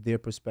give you their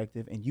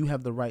perspective and you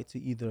have the right to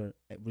either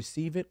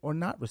receive it or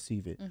not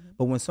receive it.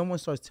 But when someone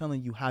starts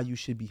telling you how you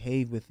should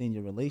behave within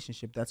your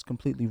relationship, that's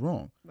completely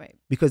wrong. Right.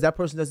 Because that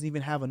person doesn't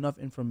even have enough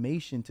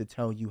information to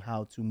tell you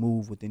how to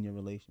move within your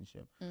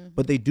relationship.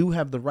 But they do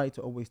have the right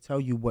to always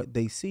tell you what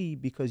they see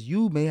because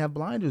you may have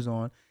blinders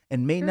on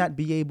and may not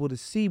be able to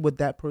see what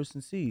that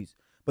person sees.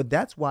 But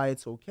that's why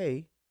it's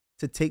okay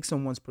to take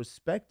someone's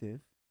perspective,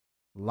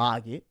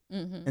 log it,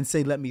 and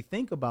say, let me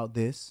think about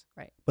this.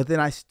 Right. But then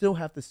I still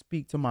have to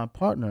speak to my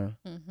partner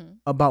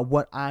about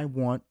what I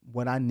want,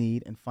 what I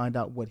need, and find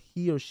out what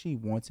he or she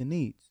wants and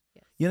needs.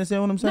 Yes. You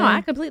understand what I'm saying? No, I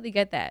completely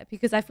get that,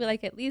 because I feel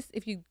like at least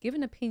if you give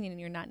an opinion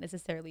and you're not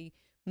necessarily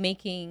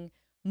making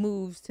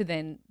moves to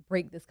then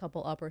break this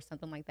couple up or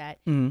something like that,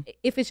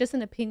 if it's just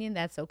an opinion,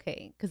 that's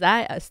okay. Because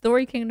a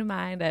story came to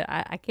mind that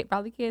I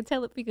probably can't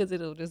tell it because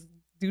it'll just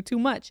do too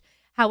much.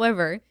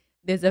 However,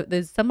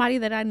 there's somebody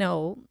that I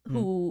know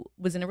who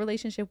was in a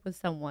relationship with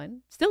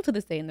someone, still to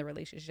this day in the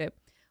relationship,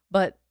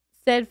 but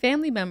said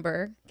family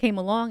member came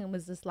along and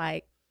was just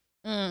like,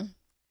 I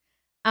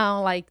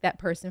don't like that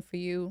person for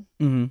you.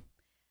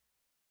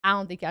 I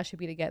don't think y'all should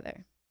be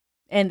together.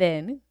 And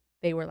then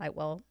they were like,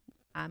 well,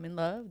 I'm in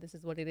love. This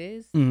is what it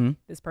is.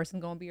 This person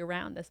gonna be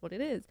around. That's what it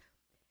is.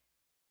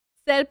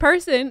 Said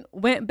person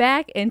went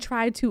back and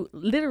tried to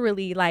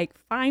literally like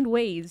find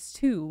ways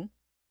to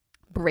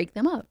break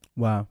them up.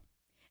 Wow.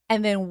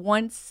 And then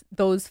once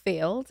those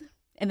failed,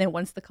 and then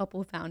once the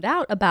couple found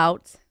out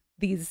about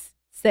these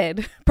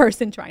said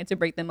person trying to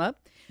break them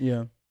up,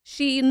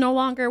 she no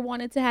longer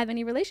wanted to have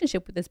any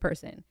relationship with this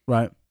person.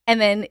 Right.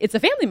 And then it's a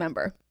family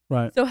member.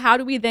 Right. So how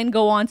do we then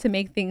go on to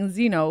make things,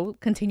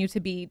 continue to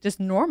be just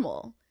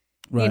normal?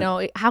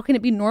 Right. How can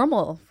it be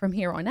normal from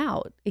here on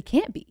out? It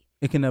can't be.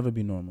 It can never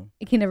be normal.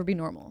 It can never be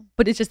normal.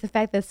 But it's just the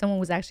fact that someone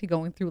was actually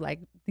going through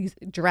like these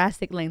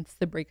drastic lengths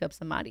to break up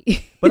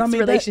somebody. But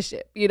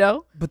relationship,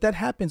 But that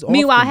happens often.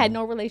 Meanwhile, had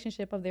no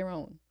relationship of their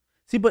own.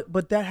 See,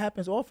 but that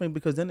happens often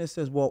because then it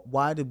says, well,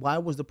 why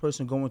was the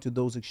person going to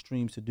those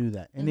extremes to do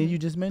that? And then you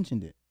just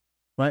mentioned it,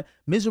 right?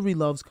 Misery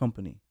loves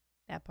company.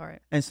 That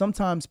part. And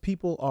sometimes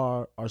people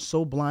are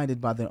so blinded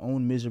by their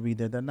own misery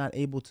that they're not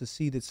able to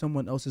see that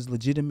someone else is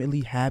legitimately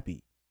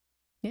happy.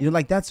 Yeah. You're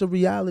like, that's a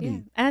reality. Yeah.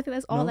 And I think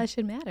that's all that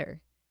should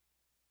matter.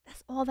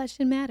 That's all that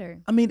should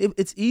matter. I mean,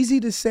 it's easy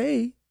to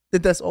say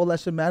that that's all that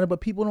should matter,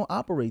 but people don't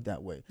operate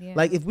that way. Yeah.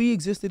 Like if we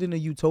existed in a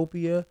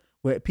utopia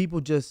where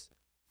people just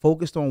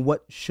focused on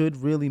what should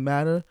really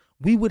matter,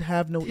 we would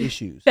have no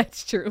issues.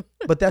 That's true.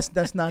 But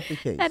that's not the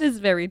case. That is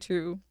very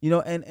true.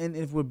 And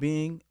if we're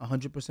being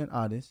 100%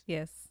 honest,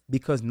 yes,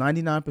 because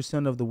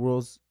 99% of the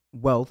world's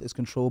wealth is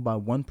controlled by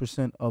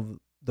 1% of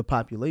the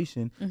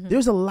population,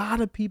 there's a lot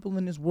of people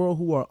in this world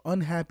who are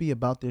unhappy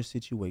about their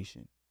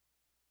situation.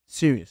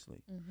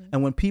 Seriously.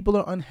 And when people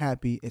are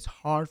unhappy, it's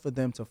hard for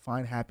them to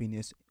find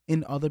happiness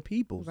in other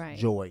people's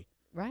joy.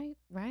 Right.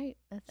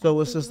 So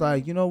it's just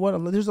like, you know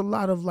what? There's a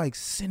lot of like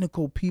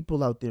cynical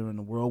people out there in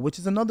the world, which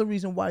is another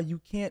reason why you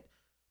can't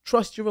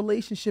trust your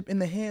relationship in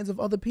the hands of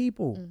other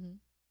people.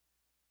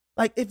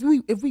 Like if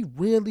we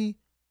really,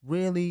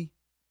 really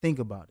think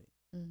about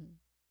it,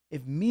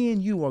 if me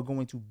and you are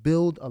going to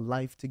build a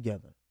life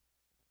together,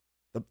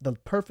 the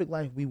perfect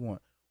life we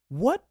want,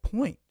 what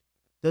point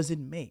does it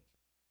make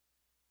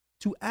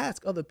to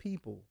ask other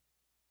people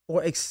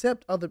or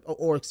accept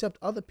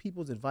other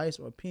people's advice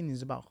or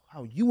opinions about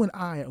how you and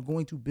I are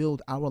going to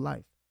build our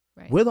life?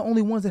 Right. We're the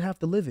only ones that have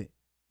to live it.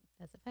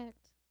 That's a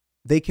fact.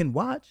 They can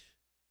watch,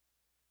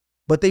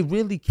 but they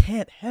really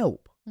can't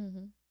help.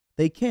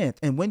 They can't.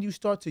 And when you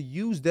start to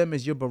use them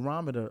as your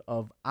barometer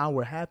of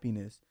our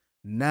happiness,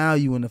 now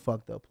you in a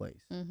fucked up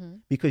place.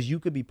 Because you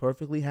could be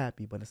perfectly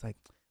happy, but it's like,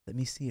 let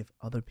me see if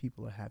other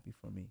people are happy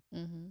for me.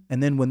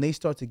 And then when they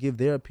start to give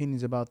their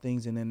opinions about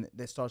things, and then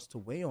that starts to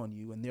weigh on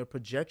you, and their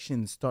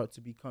projections start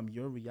to become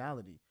your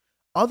reality.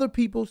 Other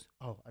people's,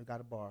 I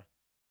got a bar.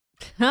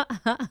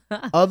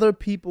 Other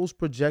people's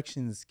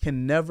projections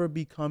can never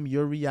become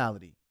your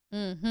reality.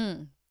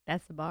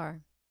 That's the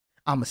bar.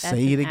 I'ma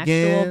say it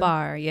again. Actual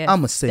bar, yes.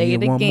 I'ma say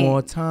it one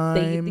more time.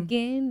 Say it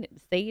again.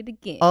 Say it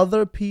again.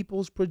 Other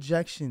people's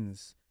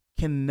projections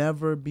can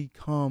never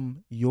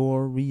become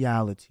your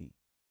reality.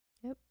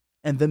 Yep.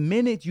 And the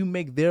minute you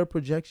make their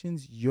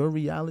projections your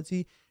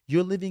reality,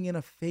 you're living in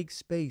a fake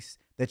space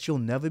that you'll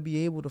never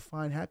be able to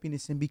find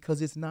happiness in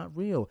because it's not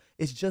real.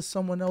 It's just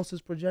someone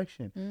else's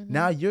projection. Mm-hmm.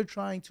 Now you're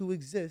trying to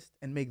exist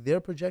and make their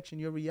projection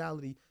your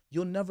reality.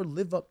 You'll never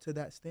live up to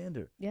that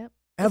standard. Yep.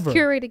 Ever. It's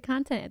curated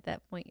content at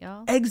that point,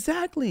 y'all.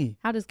 Exactly.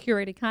 How does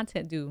curated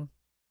content do?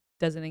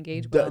 Doesn't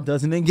engage well.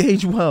 Doesn't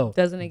engage well.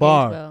 Doesn't engage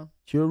Bar. well.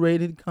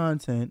 Curated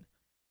content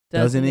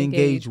doesn't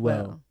engage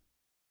well.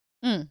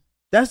 Mm.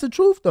 That's the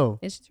truth, though.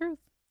 It's the truth.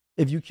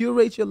 If you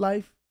curate your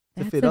life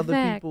to That's fit a other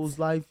fact. people's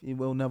life, it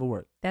will never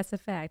work. That's a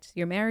fact.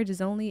 Your marriage is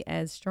only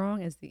as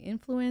strong as the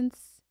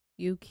influence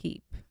you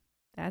keep.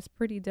 That's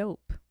pretty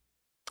dope.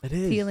 It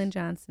is. Thielen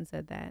Johnson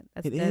said that.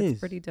 That's is.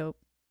 pretty dope.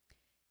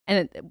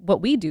 And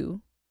what we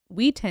do,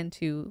 we tend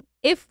to,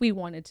 if we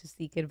wanted to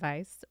seek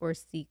advice or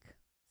seek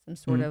some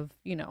sort of,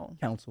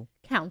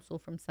 counsel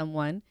from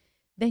someone,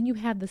 then you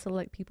have the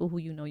select people who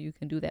you know you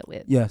can do that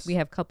with. Yes. We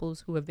have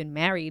couples who have been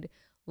married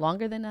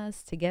longer than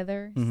us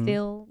together,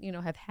 still,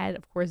 have had,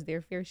 of course,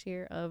 their fair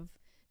share of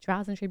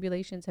trials and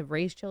tribulations, have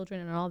raised children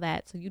and all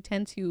that. So you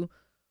tend to,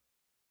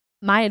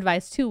 my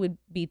advice too would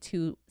be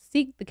to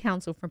seek the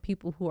counsel from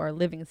people who are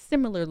living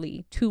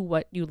similarly to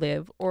what you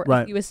live or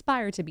Right. you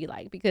aspire to be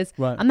like, because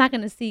Right. I'm not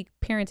going to seek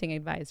parenting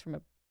advice from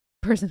a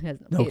person who has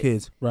No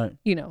kids. Right.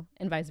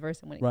 and vice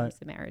versa when it Right. comes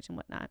to marriage and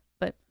whatnot.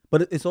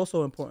 But it's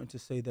also important to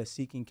say that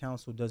seeking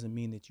counsel doesn't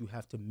mean that you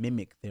have to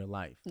mimic their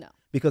life. No.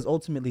 Because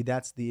ultimately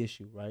that's the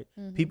issue, right?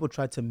 Mhm. People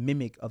try to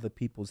mimic other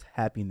people's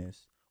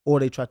happiness, or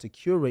they try to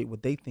curate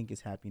what they think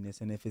is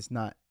happiness. And if it's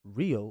not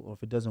real or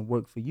if it doesn't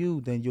work for you,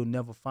 then you'll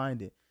never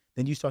find it.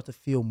 Then you start to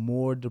feel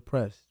more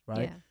depressed,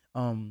 right?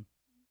 Yeah.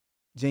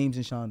 James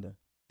and Shonda,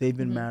 they've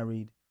been Mhm.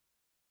 married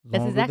That's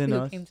longer exactly than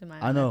what us. came to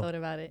mind I when know. I thought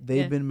about it.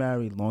 They've Yeah. been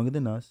married longer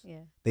than us.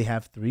 Yeah. They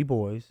have 3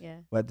 boys. Yeah.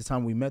 Well, at the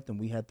time we met them,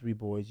 we had 3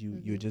 boys. You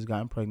had just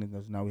gotten pregnant,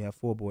 so now we have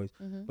 4 boys.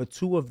 Mhm. But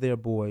 2 of their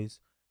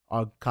boys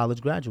are college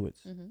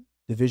graduates, Mhm.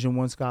 Division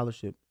I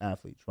scholarship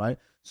athletes, right?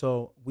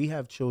 So we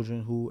have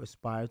children who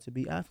aspire to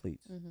be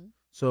athletes. Mhm.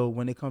 So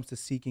when it comes to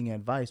seeking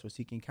advice or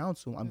seeking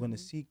counsel, I'm going to Mhm.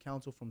 seek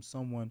counsel from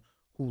someone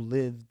who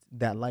lived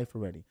that life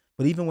already.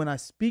 But even when I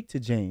speak to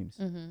James,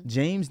 Mhm.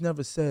 James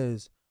never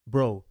says,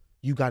 bro,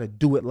 you got to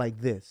do it like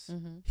this.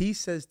 Mhm. He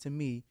says to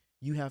me,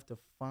 you have to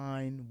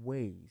find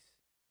ways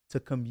to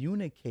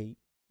communicate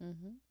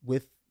Mhm.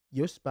 with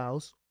your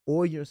spouse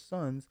or your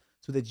sons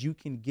so that you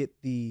can get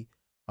the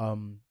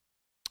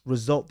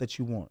result that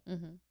you want.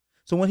 Mhm.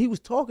 So when he was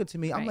talking to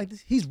me, I'm Right. like,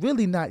 he's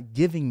really not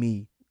giving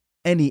me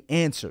any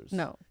answers.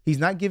 No. He's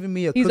not giving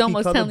me a He's cookie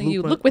almost cutter telling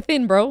you, blueprint. look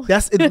within, bro.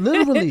 That's it,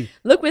 literally.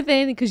 Look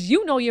within, because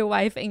you know your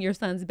wife and your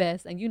sons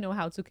best, and you know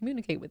how to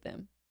communicate with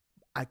them.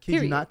 I kid you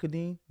Period. not,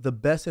 Kadeen. The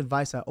best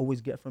advice I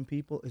always get from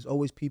people is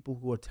always people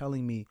who are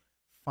telling me,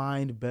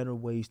 find better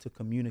ways to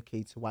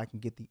communicate so I can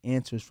get the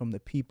answers from the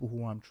people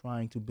who I'm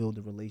trying to build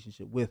a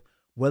relationship with,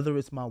 whether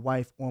it's my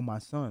wife or my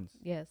sons.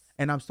 Yes.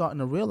 And I'm starting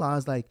to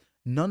realize, like,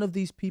 none of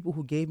these people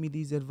who gave me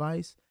these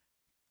advice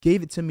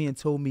gave it to me and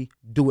told me,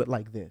 do it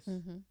like this.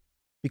 Mm-hmm.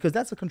 Because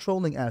that's a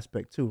controlling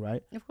aspect too,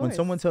 right? Of When course.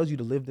 someone tells you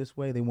to live this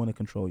way, they want to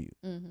control you.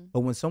 Mm-hmm. But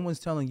when someone's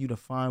telling you to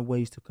find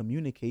ways to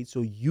communicate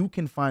so you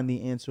can find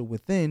the answer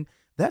within,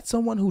 that's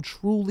someone who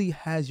truly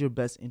has your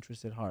best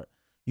interest at heart.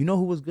 You know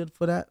who was good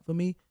for that for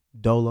me?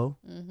 Dolo.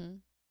 Mm-hmm.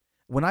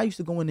 When I used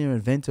to go in there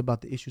and vent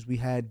about the issues we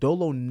had,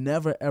 Dolo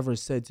never ever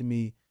said to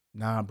me,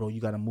 nah, bro, you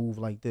got to move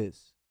like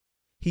this.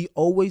 He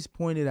always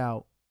pointed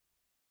out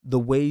the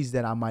ways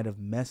that I might have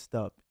messed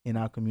up in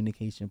our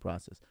communication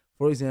process.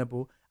 For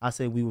example, I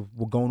say we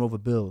were going over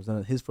bills,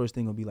 and his first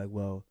thing will be like,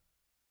 well,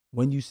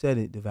 when you said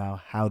it, DeVal,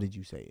 how did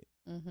you say it?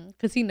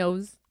 Because he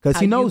knows. Because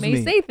he knows you may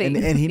me. Say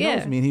things. And he Yeah.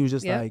 knows me. And he was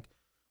just Yep. like,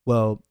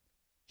 well,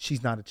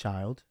 she's not a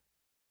child.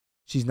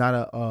 She's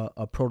not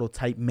a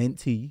prototype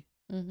mentee.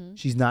 Mm-hmm.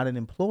 She's not an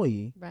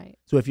employee. Right.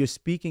 So if you're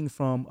speaking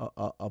from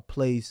a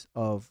place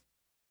of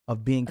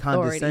being Authority,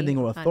 condescending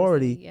or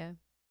authority, Yeah.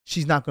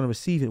 she's not going to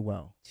receive it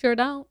well. Sure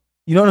don't.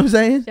 You know what I'm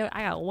saying? Sure,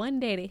 I got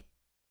one daddy.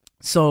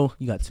 So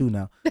you got 2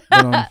 now.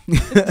 But,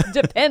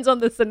 Depends on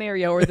the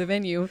scenario or the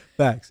venue.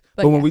 facts.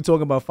 But But when yeah. we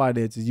talk about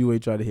finances, you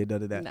ain't trying to hear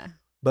none of that. Nah.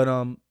 But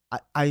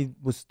I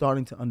was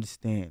starting to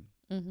understand.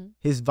 Mm-hmm.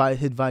 His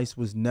advice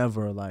was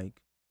never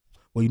like,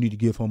 well, you need to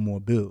give her more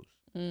bills.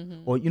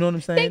 Mm-hmm. Or you know what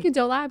I'm saying? Thank you,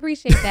 Joel. I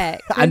appreciate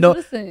that. I know.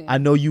 Listen, I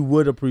know you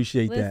would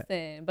appreciate that.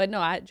 Listen, but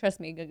no, trust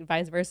me.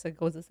 Vice versa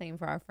goes the same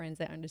for our friends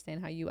that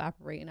understand how you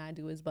operate, and I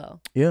do as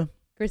well. Yeah.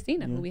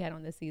 Christina, Yeah. who we had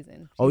on this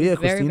season. Oh, was yeah,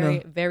 very, Christina very,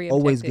 very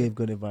Always objective. gave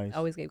good advice.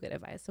 Always gave good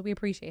advice. So we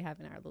appreciate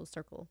having our little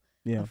circle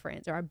Yeah. of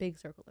friends, or our big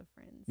circle of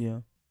friends. Yeah.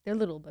 They're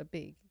little but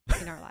big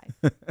in our life.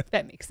 If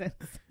that makes sense.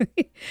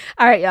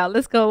 All right, y'all.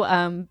 Let's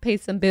go pay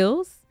some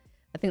bills.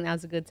 I think that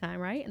was a good time,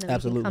 right? And then we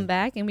Absolutely. can come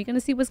back and we're going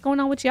to see what's going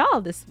on with y'all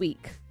this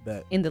week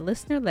Bet. in the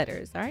listener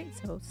letters. All right,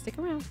 so stick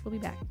around. We'll be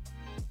back.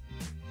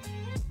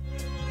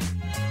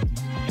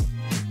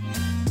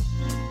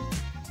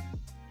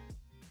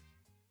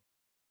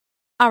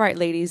 All right,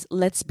 ladies,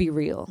 let's be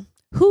real.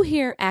 Who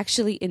here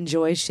actually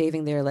enjoys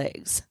shaving their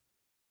legs?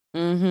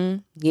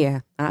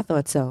 Yeah, I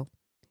thought so.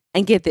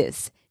 And get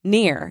this,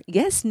 Nair,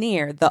 yes,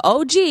 Nair, the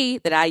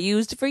OG that I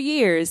used for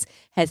years,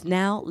 has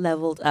now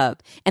leveled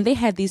up. And they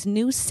have these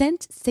new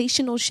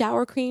sensational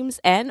shower creams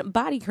and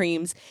body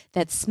creams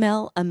that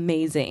smell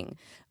amazing.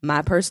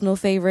 My personal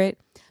favorite,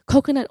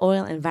 coconut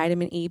oil and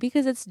vitamin E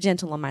because it's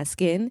gentle on my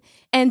skin,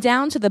 and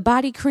down to the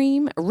body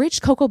cream,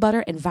 rich cocoa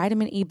butter and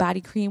vitamin E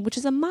body cream, which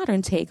is a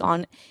modern take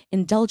on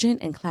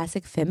indulgent and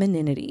classic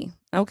femininity.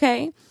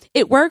 Okay?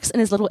 It works in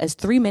as little as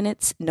 3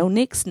 minutes, no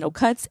nicks, no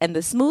cuts, and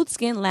the smooth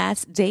skin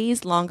lasts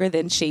days longer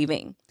than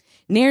shaving.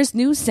 Nair's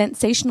new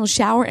sensational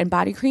shower and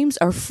body creams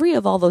are free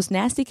of all those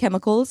nasty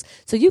chemicals,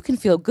 so you can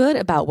feel good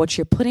about what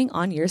you're putting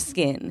on your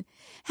skin.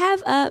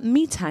 Have a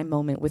me time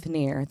moment with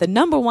Nair, the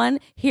 #1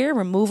 hair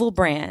removal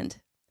brand.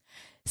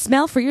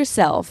 Smell for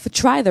yourself.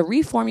 Try the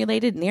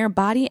reformulated Nair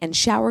body and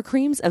shower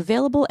creams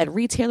available at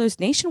retailers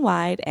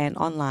nationwide and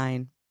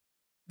online.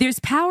 There's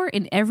power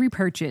in every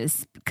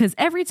purchase because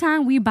every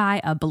time we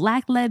buy a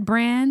black-led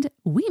brand,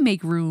 we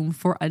make room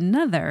for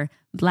another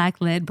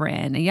black-led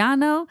brand. And y'all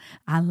know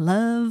I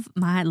love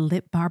my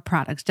lip bar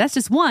products. That's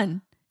just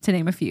one to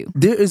name a few.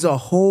 There is a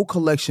whole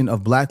collection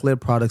of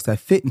black-led products that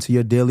fit into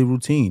your daily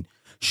routine.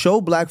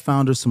 Show Black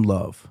founders some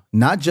love,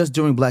 not just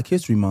during Black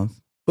History Month,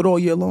 but all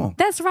year long.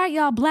 That's right,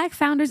 y'all. Black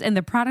founders and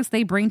the products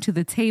they bring to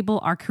the table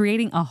are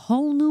creating a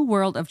whole new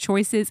world of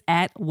choices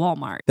at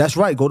Walmart. That's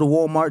right. Go to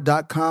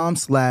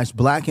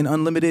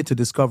walmart.com/blackandunlimited to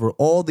discover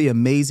all the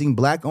amazing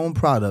Black-owned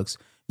products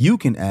you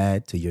can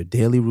add to your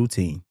daily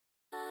routine.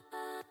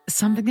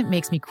 Something that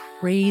makes me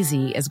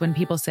crazy is when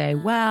people say,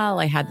 well,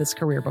 I had this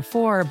career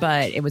before,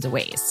 but it was a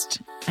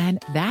waste. And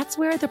that's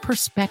where the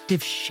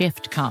perspective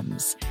shift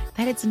comes.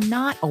 That it's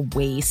not a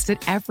waste,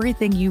 that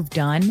everything you've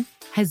done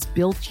has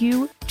built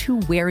you to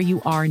where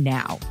you are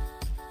now.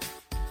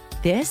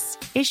 This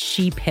is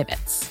She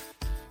Pivots,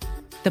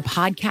 the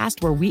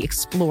podcast where we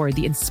explore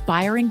the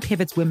inspiring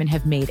pivots women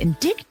have made and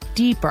dig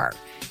deeper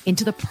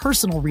into the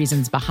personal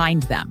reasons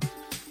behind them.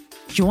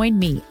 Join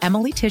me,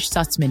 Emily Tish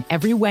Sussman,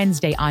 every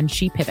Wednesday on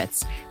She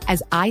Pivots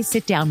as I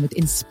sit down with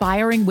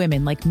inspiring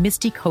women like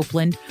Misty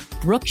Copeland,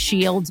 Brooke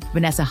Shields,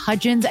 Vanessa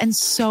Hudgens, and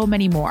so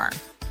many more.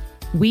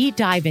 We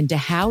dive into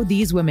how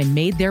these women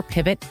made their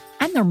pivot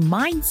and their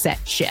mindset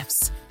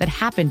shifts that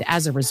happened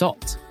as a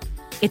result.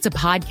 It's a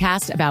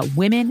podcast about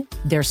women,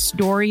 their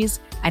stories,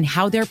 and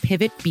how their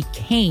pivot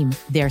became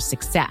their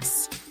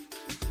success.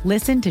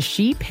 Listen to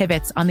She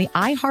Pivots on the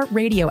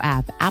iHeartRadio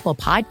app, Apple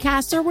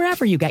Podcasts, or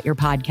wherever you get your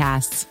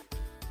podcasts.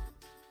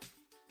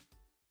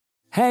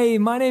 Hey,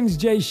 my name's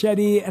Jay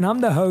Shetty, and I'm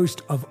the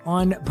host of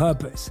On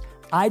Purpose.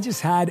 I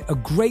just had a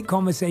great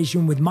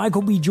conversation with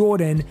Michael B.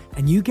 Jordan,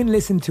 and you can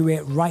listen to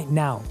it right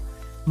now.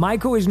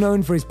 Michael is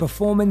known for his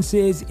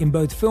performances in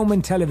both film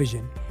and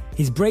television.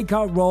 His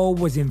breakout role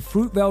was in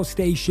Fruitvale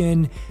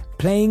Station,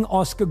 playing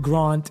Oscar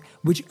Grant,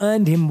 which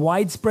earned him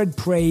widespread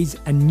praise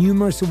and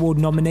numerous award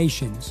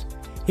nominations.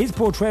 His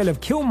portrayal of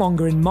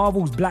Killmonger in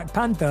Marvel's Black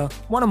Panther,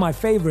 one of my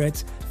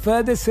favorites,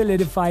 further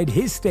solidified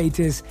his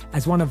status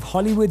as one of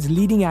Hollywood's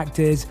leading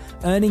actors,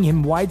 earning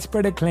him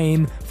widespread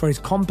acclaim for his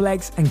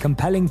complex and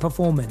compelling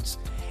performance.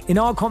 In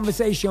our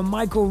conversation,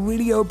 Michael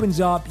really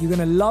opens up. You're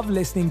going to love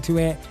listening to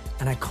it,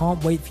 and I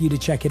can't wait for you to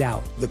check it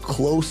out. The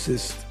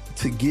closest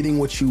to getting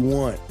what you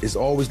want is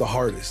always the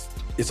hardest.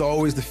 It's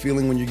always the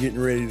feeling when you're getting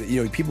ready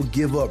to, people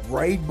give up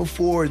right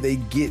before they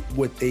get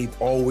what they've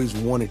always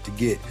wanted to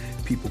get.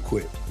 People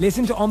quit.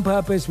 Listen to On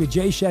Purpose with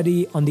Jay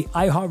Shetty on the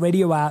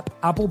iHeartRadio app,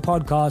 Apple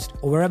Podcast,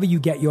 or wherever you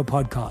get your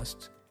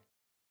podcasts.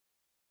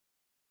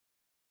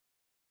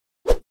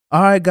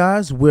 All right,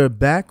 guys, we're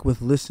back with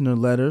listener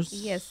letters.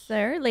 Yes,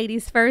 sir.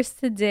 Ladies first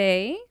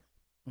today.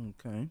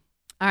 Okay.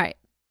 All right.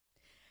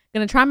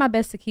 Gonna try my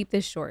best to keep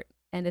this short,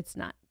 and it's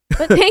not.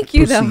 But thank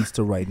you, though. Proceeds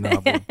to write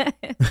novel.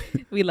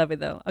 We love it,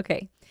 though.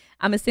 Okay.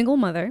 I'm a single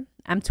mother.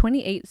 I'm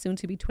 28, soon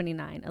to be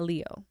 29, a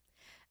Leo.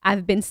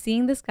 I've been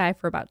seeing this guy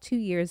for about 2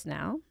 years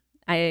now.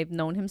 I've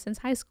known him since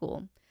high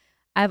school.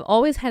 I've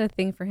always had a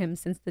thing for him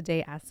since the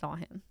day I saw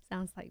him.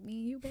 Sounds like me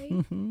and you,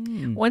 babe.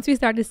 Once we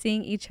started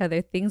seeing each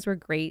other, things were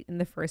great in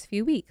the first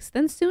few weeks.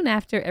 Then soon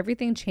after,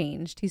 everything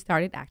changed. He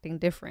started acting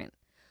different.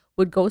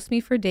 Would ghost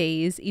me for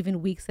days,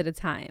 even weeks at a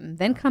time.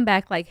 Then come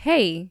back like,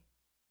 hey,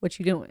 what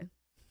you doing?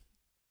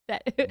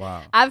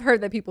 Wow. I've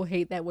heard that people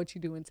hate that what you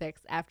doing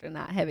text after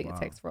not having a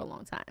text for a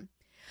long time.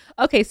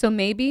 Okay, so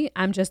maybe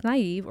I'm just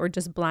naive or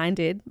just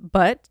blinded,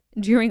 but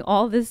during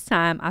all this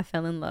time, I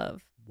fell in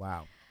love.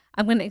 Wow.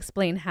 I'm going to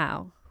explain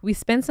how. We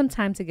spend some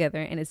time together,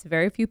 and it's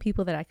very few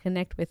people that I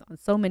connect with on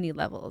so many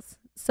levels.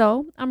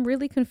 So I'm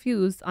really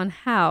confused on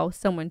how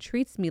someone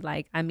treats me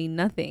like I mean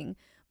nothing,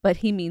 but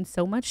he means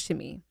so much to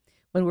me.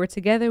 When we're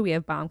together, we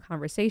have bomb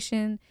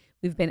conversation.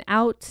 We've been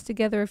out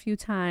together a few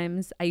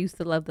times. I used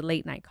to love the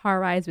late night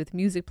car rides with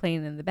music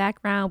playing in the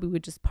background. We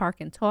would just park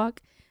and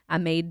talk. I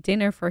made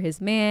dinner for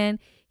his man.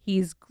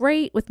 He's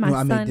great with my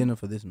son. I made dinner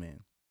for this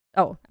man.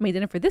 I made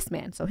dinner for this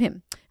man, so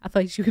him. I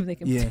thought you could make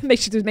sure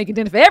she was making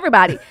dinner for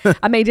everybody.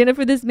 I made dinner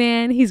for this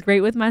man. He's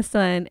great with my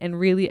son and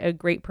really a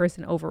great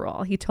person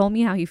overall. He told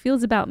me how he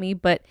feels about me,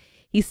 but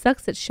he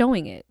sucks at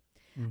showing it.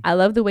 I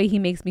love the way he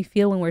makes me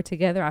feel when we're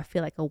together. I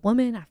feel like a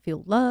woman. I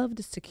feel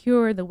loved,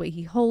 secure, the way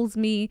he holds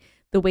me,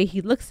 the way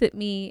he looks at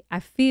me. I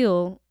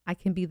feel I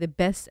can be the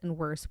best and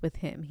worst with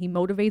him. He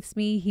motivates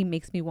me. He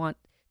makes me want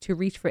to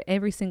reach for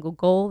every single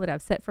goal that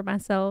I've set for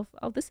myself.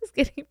 Oh, this is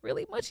getting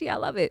really mushy. I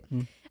love it.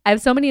 I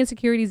have so many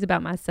insecurities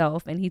about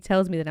myself, and he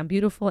tells me that I'm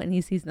beautiful and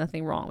he sees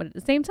nothing wrong. But at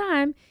the same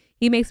time,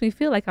 he makes me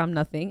feel like I'm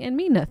nothing and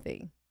mean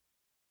nothing.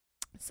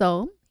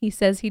 So he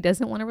says he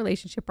doesn't want a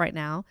relationship right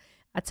now.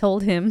 I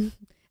told him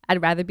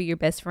I'd rather be your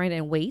best friend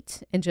and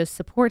wait and just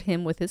support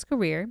him with his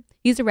career.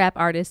 He's a rap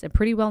artist and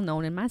pretty well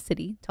known in my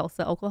city,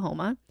 Tulsa,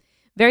 Oklahoma.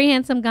 Very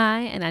handsome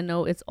guy, and I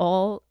know it's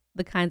all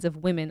the kinds of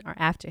women are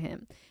after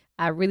him.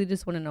 I really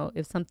just want to know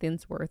if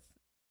something's worth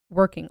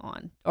working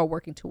on or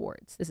working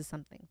towards. This is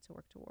something to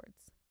work towards.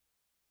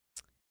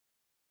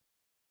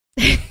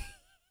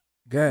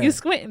 You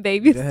squinting,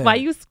 baby. Why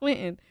you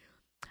squinting?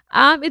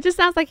 It just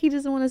sounds like he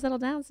doesn't want to settle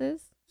down,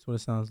 sis. That's what it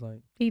sounds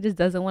like. He just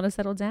doesn't want to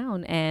settle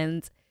down,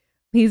 and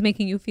he's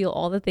making you feel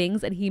all the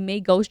things, and he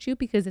may ghost you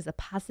because there's a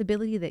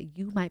possibility that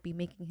you might be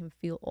making him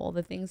feel all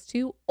the things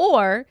too,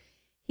 or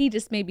he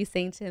just may be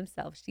saying to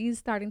himself, she's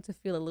starting to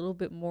feel a little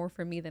bit more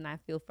for me than I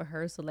feel for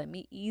her, so let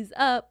me ease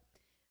up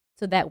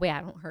so that way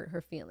I don't hurt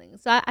her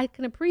feelings. So I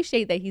can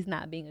appreciate that he's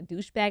not being a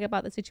douchebag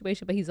about the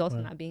situation, but he's also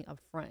not being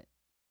upfront.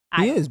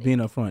 He is being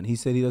upfront. He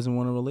said he doesn't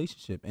want a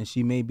relationship, and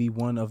she may be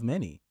one of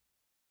many.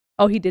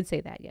 Oh, he did say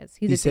that, yes.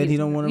 He said he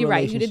don't want a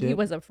relationship. You're right. He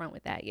was upfront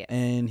with that, yeah.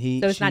 And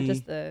so it's not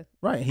just the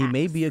right. He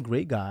may be a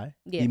great guy.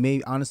 Yeah. He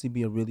may honestly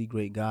be a really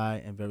great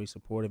guy and very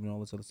supportive and all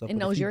this other stuff. And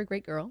knows you're a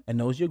great girl. And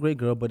knows you're a great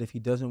girl. But if he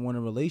doesn't want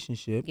a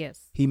relationship,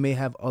 yes, he may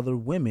have other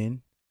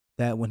women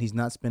that when he's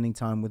not spending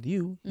time with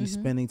you, he's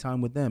spending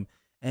time with them.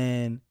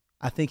 And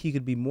I think he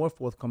could be more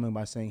forthcoming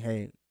by saying,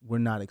 "Hey, we're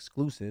not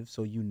exclusive,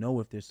 so you know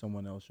if there's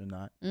someone else or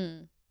not."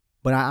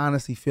 But I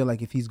honestly feel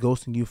like if he's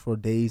ghosting you for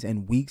days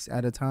and weeks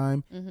at a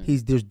time,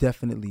 there's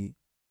definitely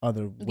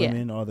other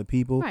women or other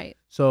people. Right.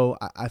 So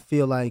I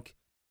feel like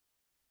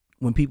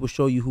when people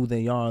show you who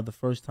they are the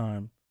first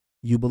time,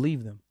 you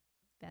believe them.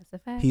 That's a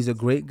fact. He's a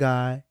great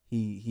guy.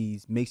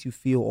 He makes you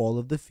feel all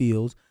of the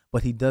feels,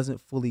 but he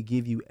doesn't fully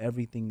give you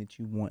everything that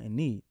you want and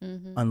need.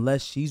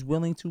 Unless she's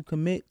willing to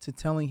commit to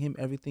telling him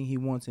everything he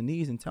wants and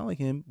needs and telling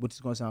him, which is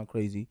going to sound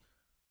crazy,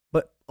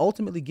 but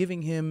ultimately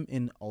giving him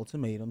an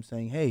ultimatum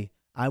saying, hey,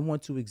 I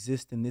want to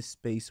exist in this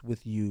space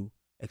with you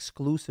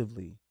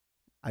exclusively.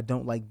 I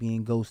don't like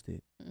being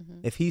ghosted.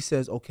 If he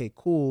says, okay,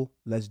 cool,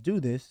 let's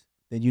do this,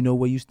 then you know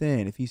where you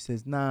stand. If he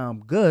says, nah, I'm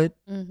good,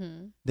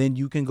 then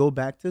you can go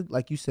back to,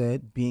 like you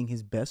said, being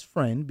his best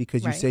friend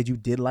because you said you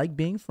did like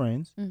being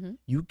friends.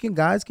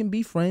 Guys can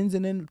be friends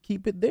and then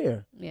keep it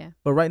there. Yeah.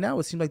 But right now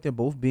it seems like they're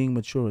both being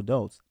mature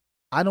adults.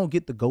 I don't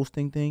get the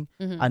ghosting thing.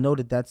 I know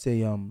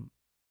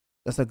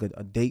that's like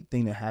a date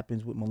thing that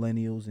happens with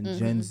millennials and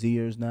Gen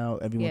Zers now.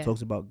 Everyone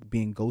talks about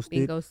being ghosted.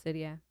 Being ghosted,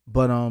 yeah.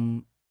 But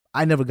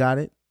I never got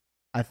it.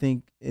 I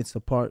think it's a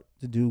part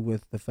to do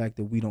with the fact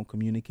that we don't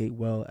communicate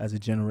well as a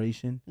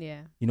generation.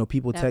 Yeah. You know,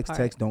 people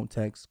text, don't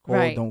text,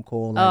 call, don't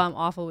call. Like, I'm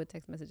awful with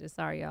text messages.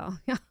 Sorry, y'all.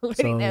 Y'all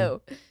already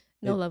know.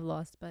 No love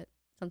lost, but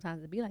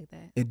sometimes it be like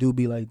that. It do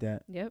be like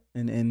that. Yep.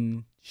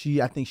 And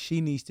I think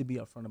she needs to be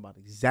upfront about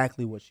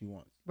exactly what she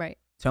wants. Right.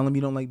 Tell him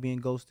you don't like being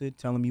ghosted.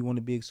 Tell him you want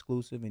to be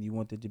exclusive and you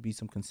want there to be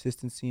some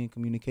consistency in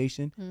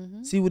communication.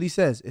 See what he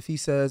says. If he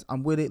says,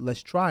 I'm with it,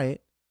 let's try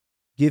it.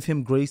 Give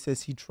him grace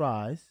as he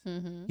tries.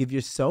 Give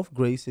yourself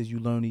grace as you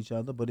learn each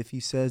other. But if he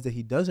says that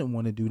he doesn't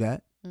want to do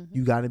that,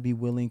 you got to be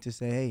willing to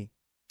say, hey.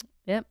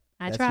 Yep,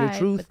 I tried, your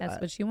truth. but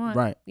that's what you want.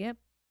 Right. Yep.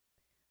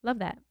 Love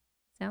that.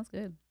 Sounds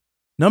good.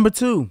 Number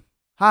 2.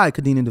 Hi,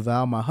 Kadeen and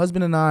DeVal. My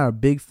husband and I are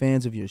big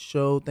fans of your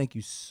show. Thank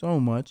you so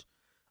much.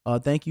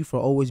 Thank you for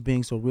always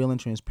being so real and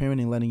transparent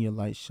and letting your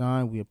light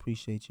shine. We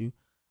appreciate you.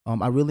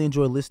 I really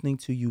enjoy listening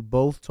to you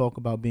both talk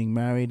about being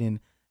married and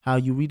how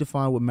you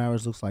redefine what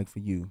marriage looks like for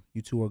you.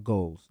 You two are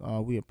goals.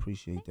 We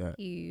appreciate that. Thank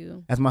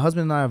you. As my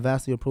husband and I are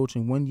vastly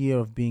approaching 1 year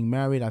of being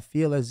married, I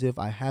feel as if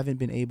I haven't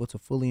been able to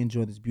fully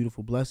enjoy this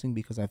beautiful blessing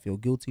because I feel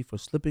guilty for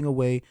slipping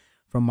away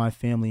from my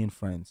family and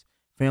friends.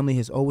 Family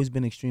has always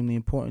been extremely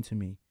important to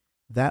me.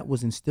 That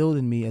was instilled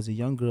in me as a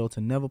young girl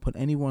to never put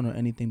anyone or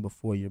anything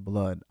before your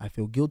blood. I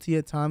feel guilty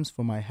at times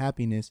for my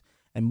happiness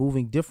and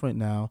moving different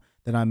now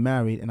that I'm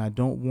married, and I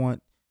don't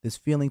want this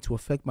feeling to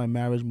affect my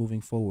marriage moving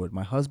forward.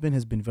 My husband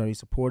has been very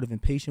supportive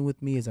and patient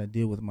with me as I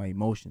deal with my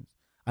emotions.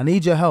 I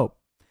need your help.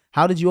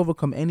 How did you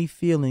overcome any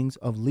feelings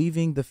of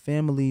leaving the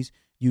families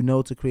you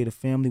know to create a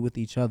family with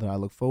each other? I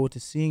look forward to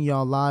seeing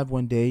y'all live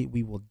one day.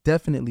 We will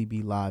definitely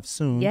be live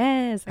soon.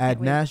 Yes.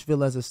 At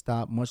Nashville as a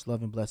stop. Much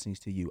love and blessings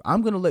to you.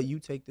 I'm going to let you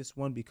take this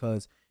one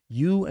because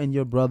you and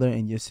your brother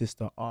and your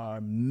sister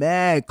are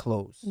mad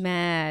close.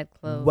 Mad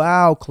close.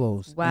 Wow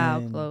close. Wow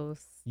and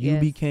close. You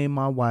became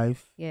my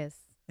wife. Yes.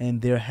 And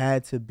there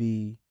had to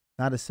be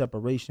not a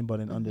separation,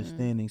 but an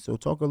understanding. So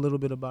talk a little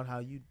bit about how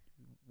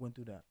went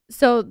through that.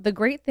 So the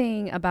great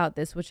thing about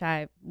this, which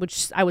I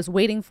was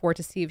waiting for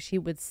to see if she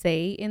would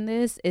say in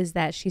this, is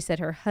that she said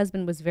her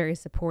husband was very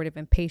supportive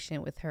and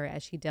patient with her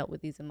as she dealt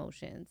with these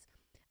emotions.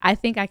 I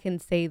think I can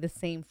say the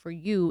same for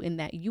you in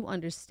that you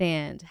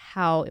understand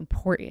how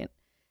important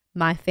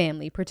my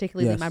family,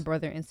 particularly my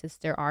brother and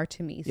sister, are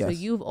to me. So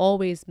you've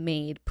always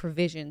made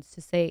provisions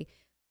to say,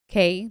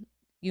 okay,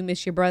 you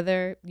miss your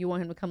brother. You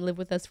want him to come live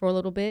with us for a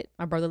little bit.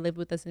 My brother lived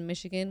with us in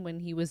Michigan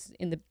when he was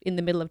in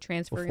the middle of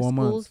transferring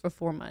schools for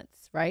 4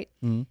 months, right?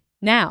 Mm-hmm.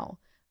 Now,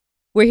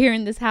 we're here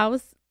in this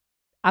house.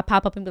 I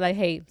pop up and be like,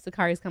 hey,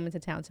 Sakari's coming to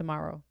town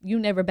tomorrow. You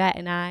never bat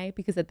an eye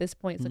because at this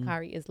point,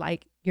 Sakari is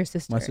like your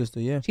sister. My sister,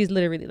 yeah. She's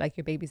literally like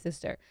your baby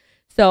sister.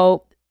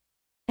 So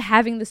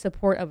having the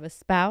support of a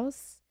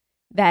spouse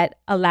that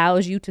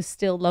allows you to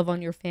still love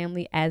on your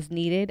family as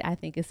needed, I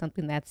think is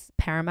something that's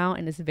paramount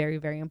and is very,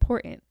 very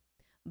important.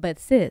 But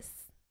sis,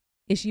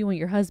 it's you and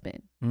your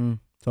husband.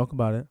 Talk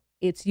about it.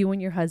 It's you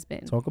and your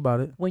husband. Talk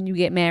about it. When you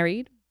get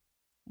married,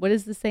 what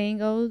does the saying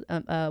go?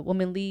 A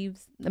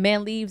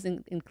man leaves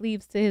and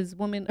cleaves to his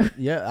woman.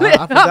 Yeah,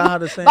 I forgot how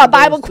the saying My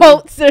Bible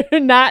quotes are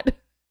not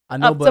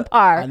up to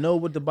par. I know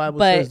what the Bible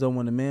says, though.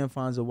 When a man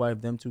finds a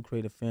wife, them two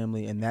create a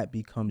family, and that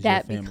becomes your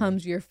family. That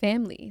becomes your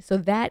family. So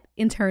that,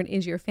 in turn,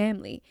 is your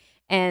family.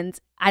 And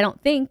I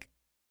don't think,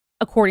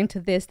 according to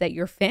this, that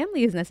your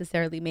family is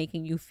necessarily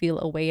making you feel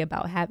a way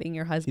about having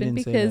your husband,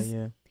 because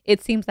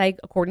it seems like,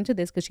 according to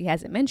this, because she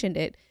hasn't mentioned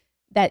it,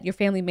 that your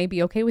family may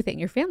be okay with it. And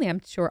your family,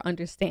 I'm sure,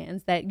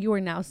 understands that you are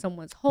now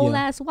someone's whole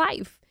ass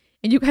wife.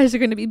 And you guys are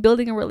going to be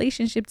building a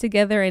relationship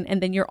together,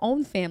 and then your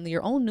own family,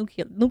 your own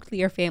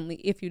nuclear family,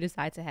 if you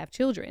decide to have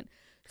children.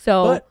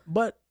 So,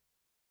 but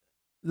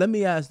let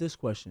me ask this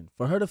question.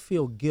 For her to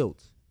feel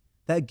guilt,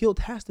 that guilt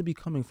has to be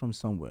coming from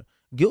somewhere.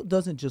 Guilt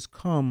doesn't just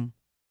come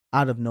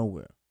out of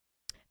nowhere.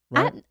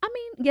 Right? I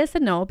mean, yes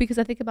and no, because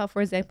I think about,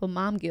 for example,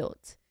 mom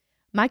guilt.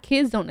 My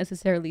kids don't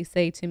necessarily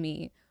say to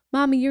me,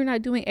 Mommy, you're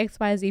not doing X,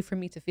 Y, Z for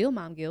me to feel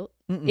mom guilt.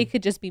 It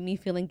could just be me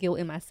feeling guilt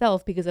in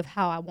myself because of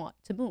how I want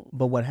to move.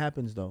 But what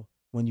happens, though,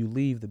 when you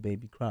leave, the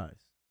baby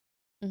cries.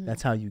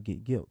 That's how you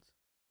get guilt.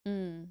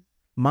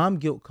 Mom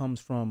guilt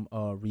comes from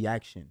a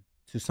reaction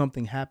to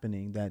something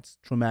happening that's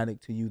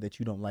traumatic to you that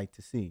you don't like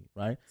to see,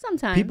 right?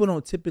 Sometimes. People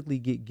don't typically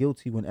get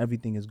guilty when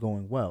everything is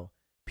going well.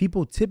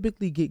 People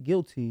typically get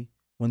guilty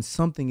when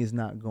something is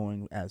not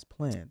going as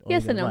planned.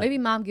 Yes and no. Maybe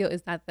mom guilt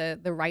is not the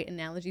right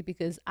analogy,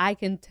 because I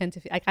can tend to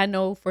feel like, I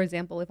know, for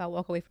example, if I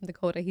walk away from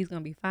Dakota, he's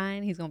going to be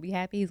fine. He's going to be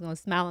happy. He's going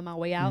to smile on my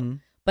way out.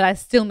 But I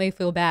still may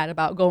feel bad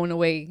about going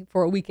away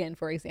for a weekend,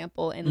 for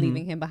example, and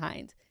leaving him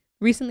behind.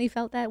 Recently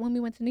felt that when we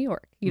went to New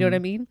York. You know what I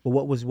mean? But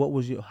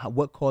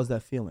what caused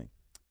that feeling?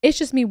 It's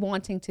just me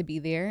wanting to be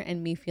there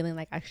and me feeling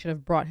like I should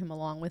have brought him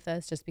along with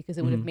us, just because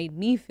it would have made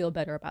me feel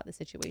better about the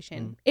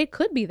situation. It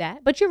could be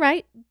that, but you're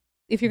right.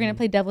 If you're going to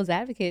play devil's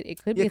advocate,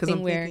 it could be a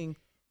thing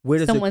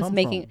where someone's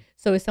making,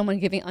 so is someone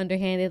giving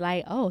underhanded,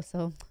 like, oh,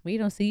 so we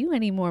don't see you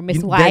anymore,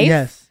 Miss Wife?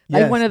 Yes.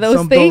 Like one of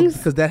those things.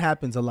 Because that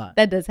happens a lot.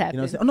 That does happen.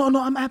 You know,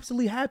 no, I'm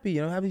absolutely happy.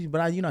 You know, but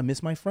I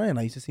miss my friend.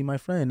 I used to see my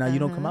friend. Now you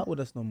don't come out with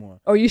us no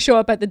more. Or you show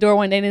up at the door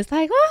one day and it's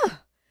like, oh,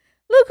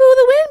 look who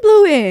the wind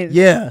blew in.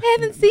 Yeah.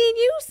 Haven't seen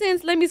you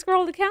since, let me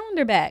scroll the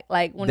calendar back.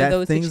 Like one of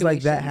those things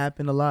situations. Like that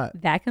happen a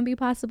lot. That can be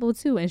possible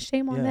too. And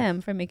shame on them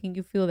for making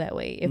you feel that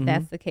way, if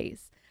that's the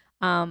case.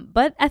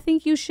 But I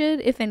think you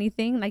should, if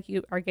anything, like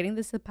you are getting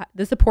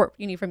the support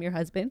you need from your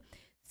husband,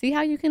 see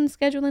how you can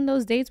schedule in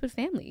those dates with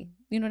family.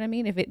 You know what I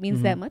mean? If it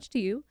means that much to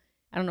you.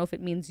 I don't know if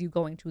it means you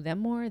going to them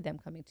more, them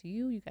coming to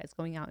you, you guys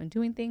going out and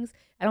doing things.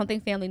 I don't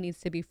think family needs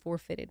to be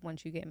forfeited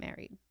once you get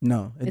married.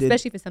 No.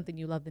 Especially if it's something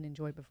you loved and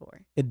enjoyed before.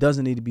 It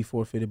doesn't need to be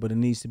forfeited, but it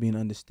needs to be an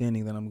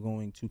understanding that I'm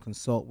going to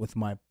consult with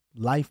my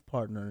life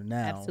partner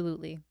now.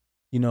 Absolutely.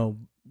 You know,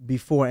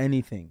 before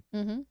anything.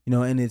 You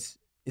know, and it's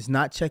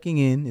not checking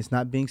in. It's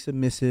not being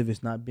submissive.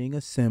 It's not being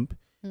a simp.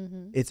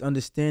 It's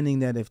understanding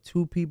that if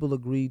two people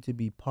agree to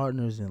be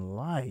partners in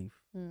life,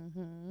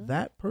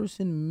 that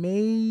person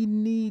may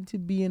need to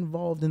be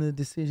involved in the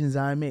decisions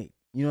I make.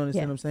 You know what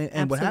I'm saying?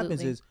 And what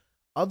happens is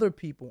other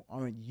people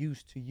aren't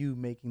used to you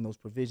making those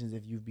provisions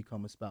if you've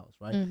become a spouse,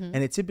 right? And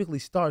it typically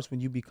starts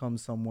when you become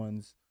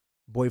someone's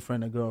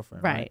boyfriend or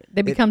girlfriend. Right.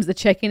 That becomes the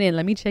checking in.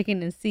 Let me check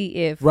in and see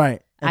if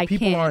and I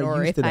people can aren't or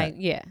used if to that.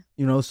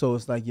 You know, so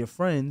it's like your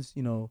friends,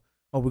 you know,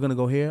 oh, we're gonna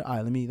go here. All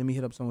right, let me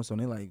hit up so and so.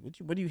 And they're like,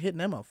 what are you hitting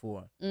them up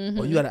for?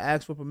 Or you gotta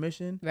ask for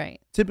permission. Right.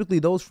 Typically,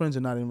 those friends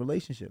are not in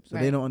relationships, so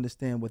they don't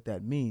understand what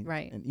that means.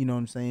 Right. And you know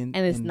what I'm saying?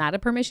 And it's not a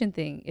permission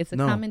thing. It's a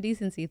common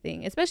decency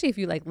thing, especially if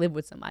you like live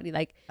with somebody.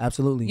 Like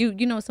absolutely,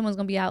 you know someone's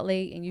gonna be out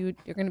late and you're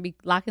gonna be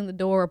locking the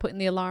door or putting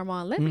the alarm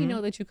on. Let me know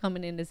that you're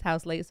coming in this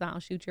house late so I don't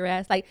shoot your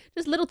ass. Like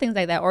just little things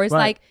like that. Or it's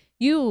like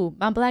you,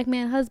 my black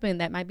man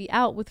husband that might be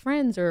out with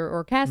friends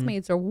or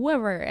castmates or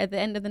whoever at the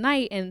end of the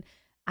night, and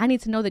I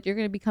need to know that you're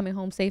going to be coming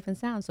home safe and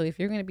sound. So if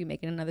you're going to be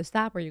making another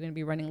stop or you're going to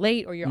be running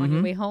late or you're on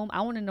your way home,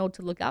 I want to know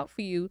to look out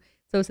for you.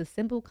 So it's a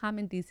simple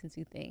common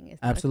decency thing.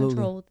 It's not a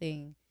control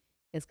thing.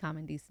 It's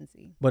common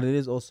decency. But it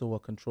is also a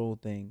control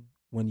thing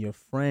when your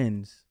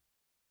friends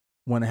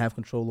want to have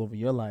control over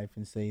your life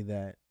and say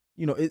that,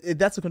 you know,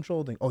 that's a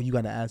control thing. Oh, you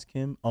got to ask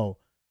him. Oh,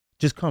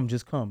 just come.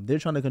 They're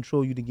trying to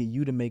control you to get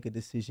you to make a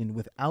decision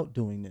without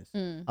doing this.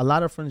 A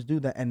lot of friends do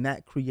that, and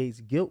that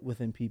creates guilt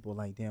within people.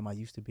 Like, damn, I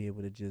used to be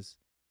able to just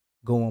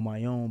go on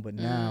my own, but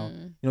now, you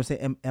know what I'm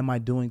saying? Am I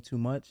doing too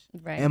much?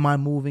 Right. Am I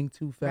moving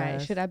too fast?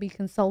 Right. Should I be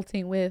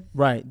consulting with?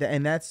 Right.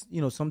 And that's,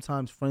 you know,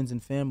 sometimes friends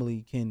and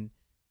family can,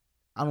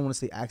 I don't want to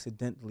say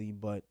accidentally,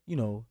 but, you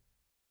know,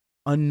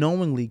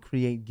 unknowingly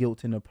create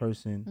guilt in a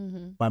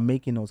person by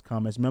making those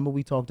comments. Remember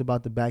we talked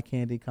about the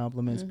backhanded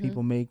compliments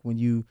people make when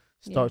you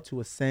start to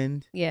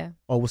ascend? Yeah.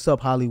 Oh, what's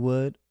up,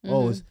 Hollywood?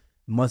 Oh, it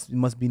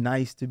must be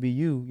nice to be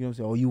you. You know what I'm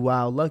saying? Oh, you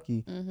wild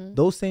lucky.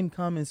 Those same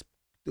comments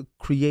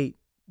create,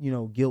 you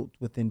know, guilt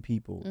within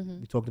people.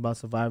 We talked about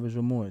survivor's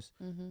remorse.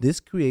 This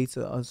creates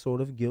a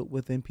sort of guilt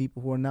within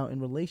people who are now in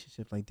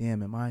relationships. Like,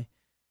 damn, am I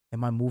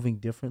moving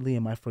differently?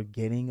 Am I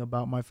forgetting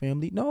about my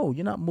family? No,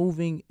 you're not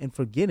moving and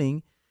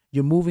forgetting.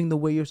 You're moving the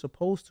way you're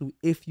supposed to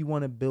if you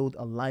want to build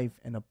a life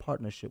and a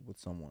partnership with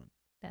someone.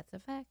 That's a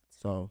fact.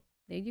 So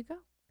there you go.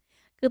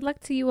 Good luck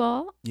to you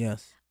all.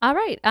 Yes. All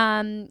right.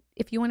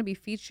 If you want to be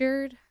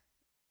featured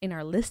in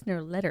our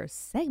listener letter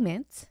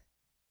segment,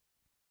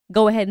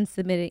 go ahead and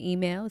submit an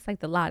email. It's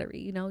like the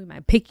lottery, you know, we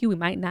might pick you, we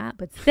might not,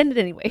 but send it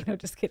anyway. No,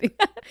 just kidding.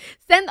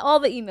 Send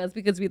all the emails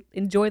because we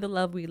enjoy the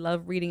love. We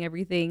love reading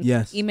everything.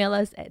 Yes. Email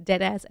us at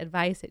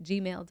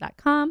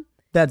deadassadvice@gmail.com.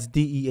 That's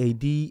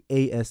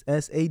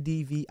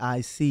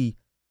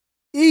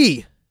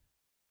DEADASSADVICE.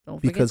 Don't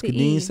because forget the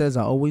Kadeen E. says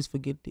I always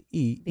forget the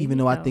E, There even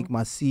you though I go. think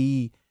my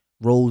C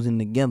rolls in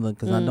together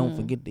because I don't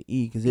forget the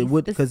E. Because it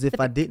would, because if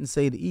I didn't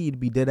say the E, it'd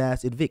be dead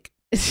ass at Vic.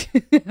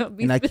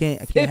 And I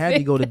can't have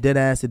you go to dead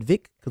ass at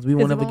Vic because we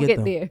won't never get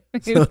them. there.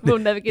 So we'll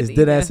never get it's the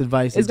dead email. ass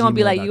advice. It's gonna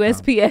be like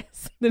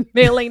USPS. The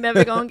mail ain't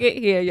never gonna get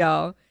here,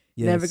 y'all.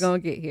 Yes. Never gonna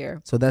get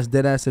here. So that's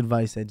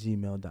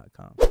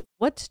deadassadvice@gmail.com.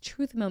 What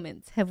truth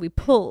moments have we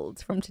pulled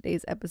from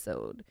today's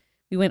episode?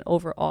 We went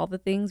over all the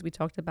things. We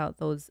talked about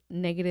those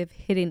negative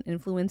hidden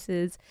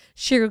influences,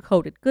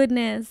 sugar-coated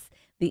goodness,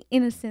 the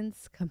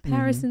innocence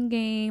comparison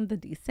game, the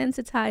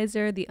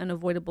desensitizer, the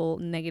unavoidable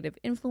negative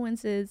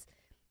influences.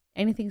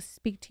 Anything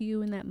speak to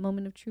you in that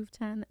moment of truth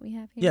time that we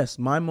have here? Yes,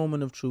 my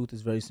moment of truth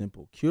is very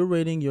simple.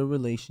 Curating your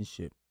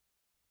relationship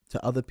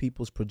to other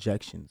people's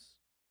projections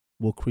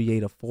will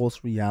create a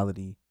false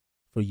reality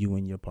for you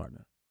and your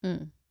partner.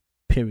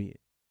 Period.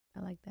 I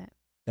like that.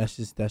 That's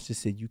just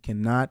it. You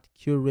cannot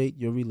curate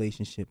your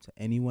relationship to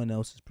anyone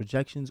else's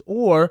projections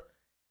or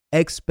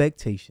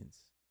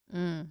expectations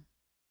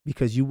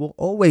because you will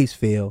always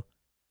fail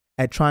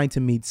at trying to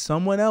meet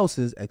someone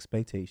else's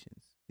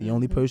expectations. The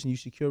only person you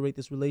should curate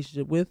this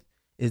relationship with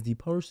is the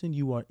person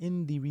you are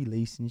in the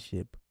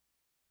relationship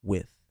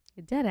with.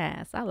 Dead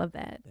ass. I love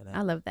that. Deadass.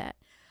 I love that.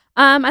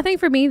 I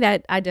think for me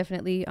that I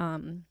definitely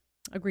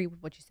agree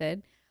with what you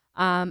said.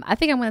 I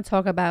think I'm going to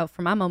talk about,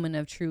 for my moment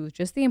of truth,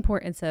 just the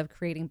importance of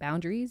creating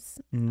boundaries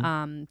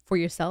for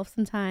yourself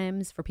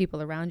sometimes, for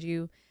people around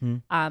you,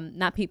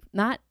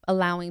 not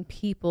allowing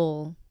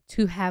people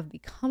to have the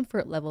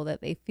comfort level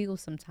that they feel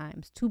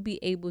sometimes to be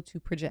able to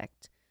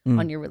project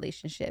on your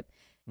relationship.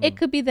 It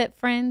could be that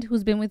friend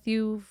who's been with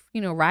you,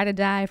 you know, ride or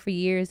die for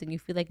years and you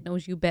feel like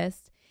knows you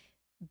best.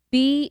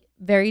 Be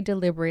very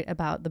deliberate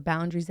about the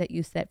boundaries that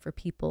you set for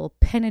people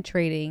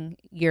penetrating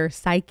your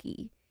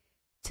psyche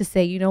to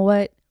say, you know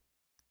what?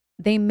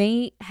 They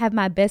may have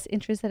my best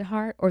interest at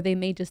heart, or they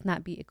may just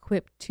not be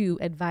equipped to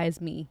advise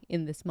me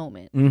in this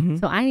moment.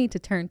 So I need to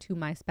turn to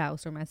my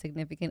spouse or my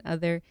significant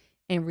other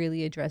and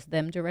really address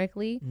them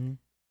directly.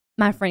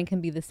 My friend can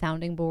be the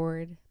sounding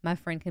board. My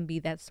friend can be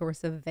that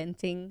source of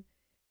venting.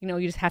 You know,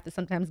 you just have to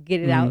sometimes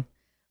get it out,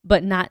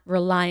 but not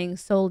relying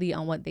solely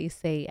on what they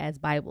say as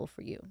Bible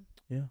for you.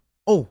 Yeah.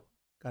 Oh,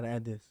 gotta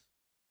add this.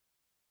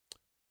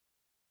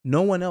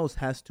 No one else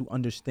has to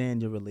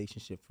understand your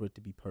relationship for it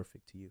to be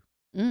perfect to you.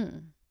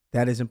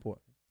 That is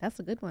important. That's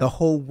a good one. The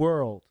whole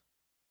world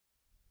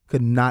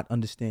could not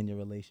understand your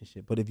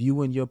relationship. But if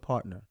you and your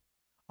partner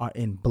are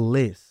in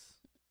bliss,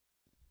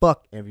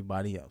 fuck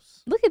everybody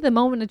else. Look at the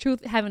moment of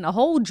truth having a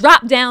whole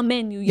drop down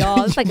menu,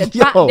 y'all. It's like a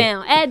drop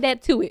down. Add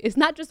that to it. It's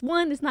not just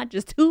one. It's not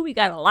just two. We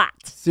got a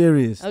lot.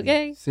 Seriously.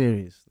 Okay?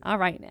 Seriously. All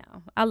right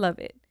now. I love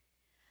it.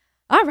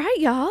 All right,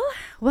 y'all.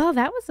 Well,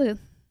 that was a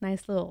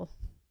nice little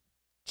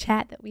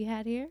chat that we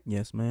had here.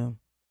 Yes, ma'am.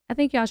 I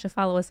think y'all should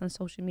follow us on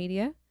social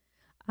media.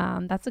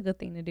 That's a good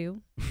thing to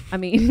do. I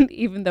mean,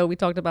 even though we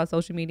talked about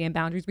social media and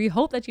boundaries, we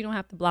hope that you don't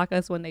have to block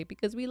us one day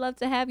because we love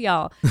to have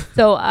y'all.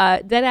 So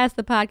Deadass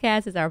the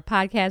Podcast is our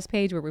podcast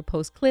page where we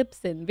post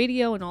clips and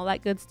video and all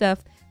that good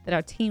stuff that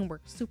our team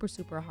works super,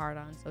 super hard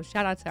on. So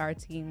shout out to our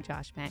team,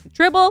 Josh, Matt, and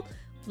Tribble.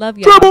 Love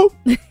y'all.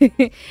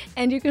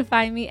 And you can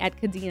find me at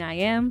Kadeen I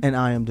Am. And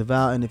I am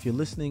Deval. And if you're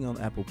listening on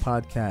Apple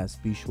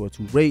Podcasts, be sure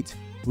to rate,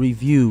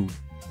 review,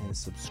 and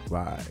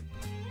subscribe.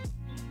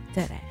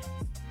 Deadass.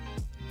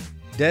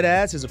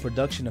 Deadass is a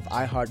production of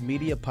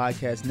iHeartMedia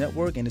Podcast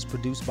Network and is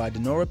produced by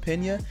Denora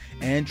Pena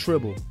and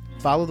Tribble.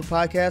 Follow the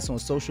podcast on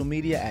social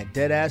media at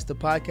Deadass the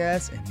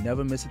Podcast and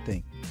never miss a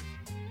thing.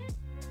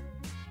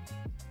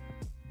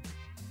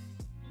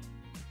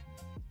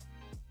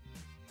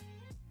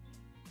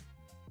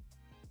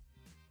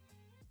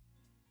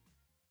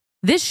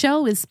 This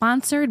show is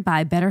sponsored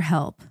by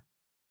BetterHelp.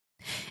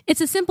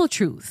 It's a simple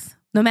truth.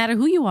 No matter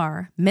who you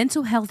are,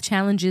 mental health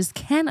challenges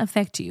can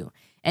affect you,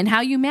 and how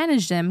you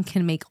manage them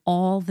can make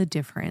all the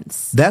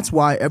difference. That's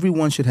why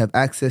everyone should have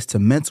access to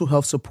mental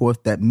health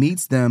support that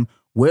meets them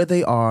where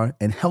they are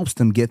and helps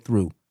them get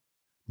through.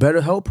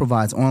 BetterHelp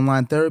provides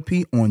online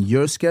therapy on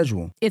your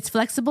schedule. It's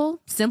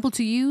flexible, simple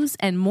to use,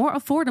 and more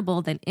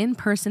affordable than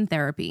in-person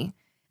therapy.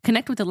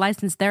 Connect with a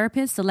licensed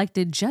therapist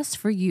selected just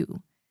for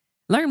you.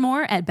 Learn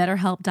more at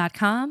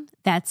BetterHelp.com.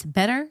 That's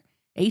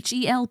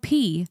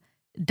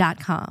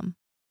BetterHelp.com.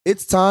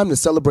 It's time to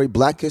celebrate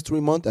Black History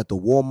Month at the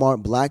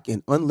Walmart Black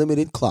and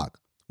Unlimited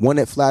Clock. One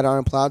at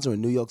Flatiron Plaza in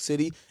New York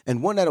City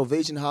and one at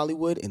Ovation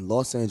Hollywood in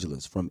Los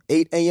Angeles from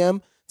 8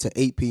 a.m. to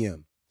 8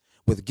 p.m.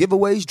 With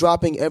giveaways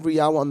dropping every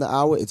hour on the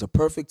hour, it's a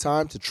perfect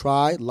time to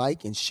try,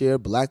 like, and share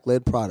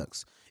Black-led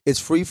products. It's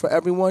free for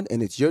everyone,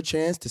 and it's your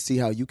chance to see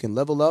how you can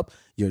level up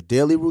your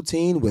daily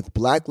routine with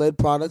Black-led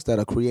products that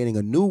are creating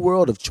a new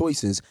world of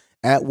choices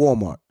at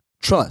Walmart.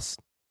 Trust,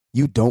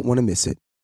 you don't want to miss it.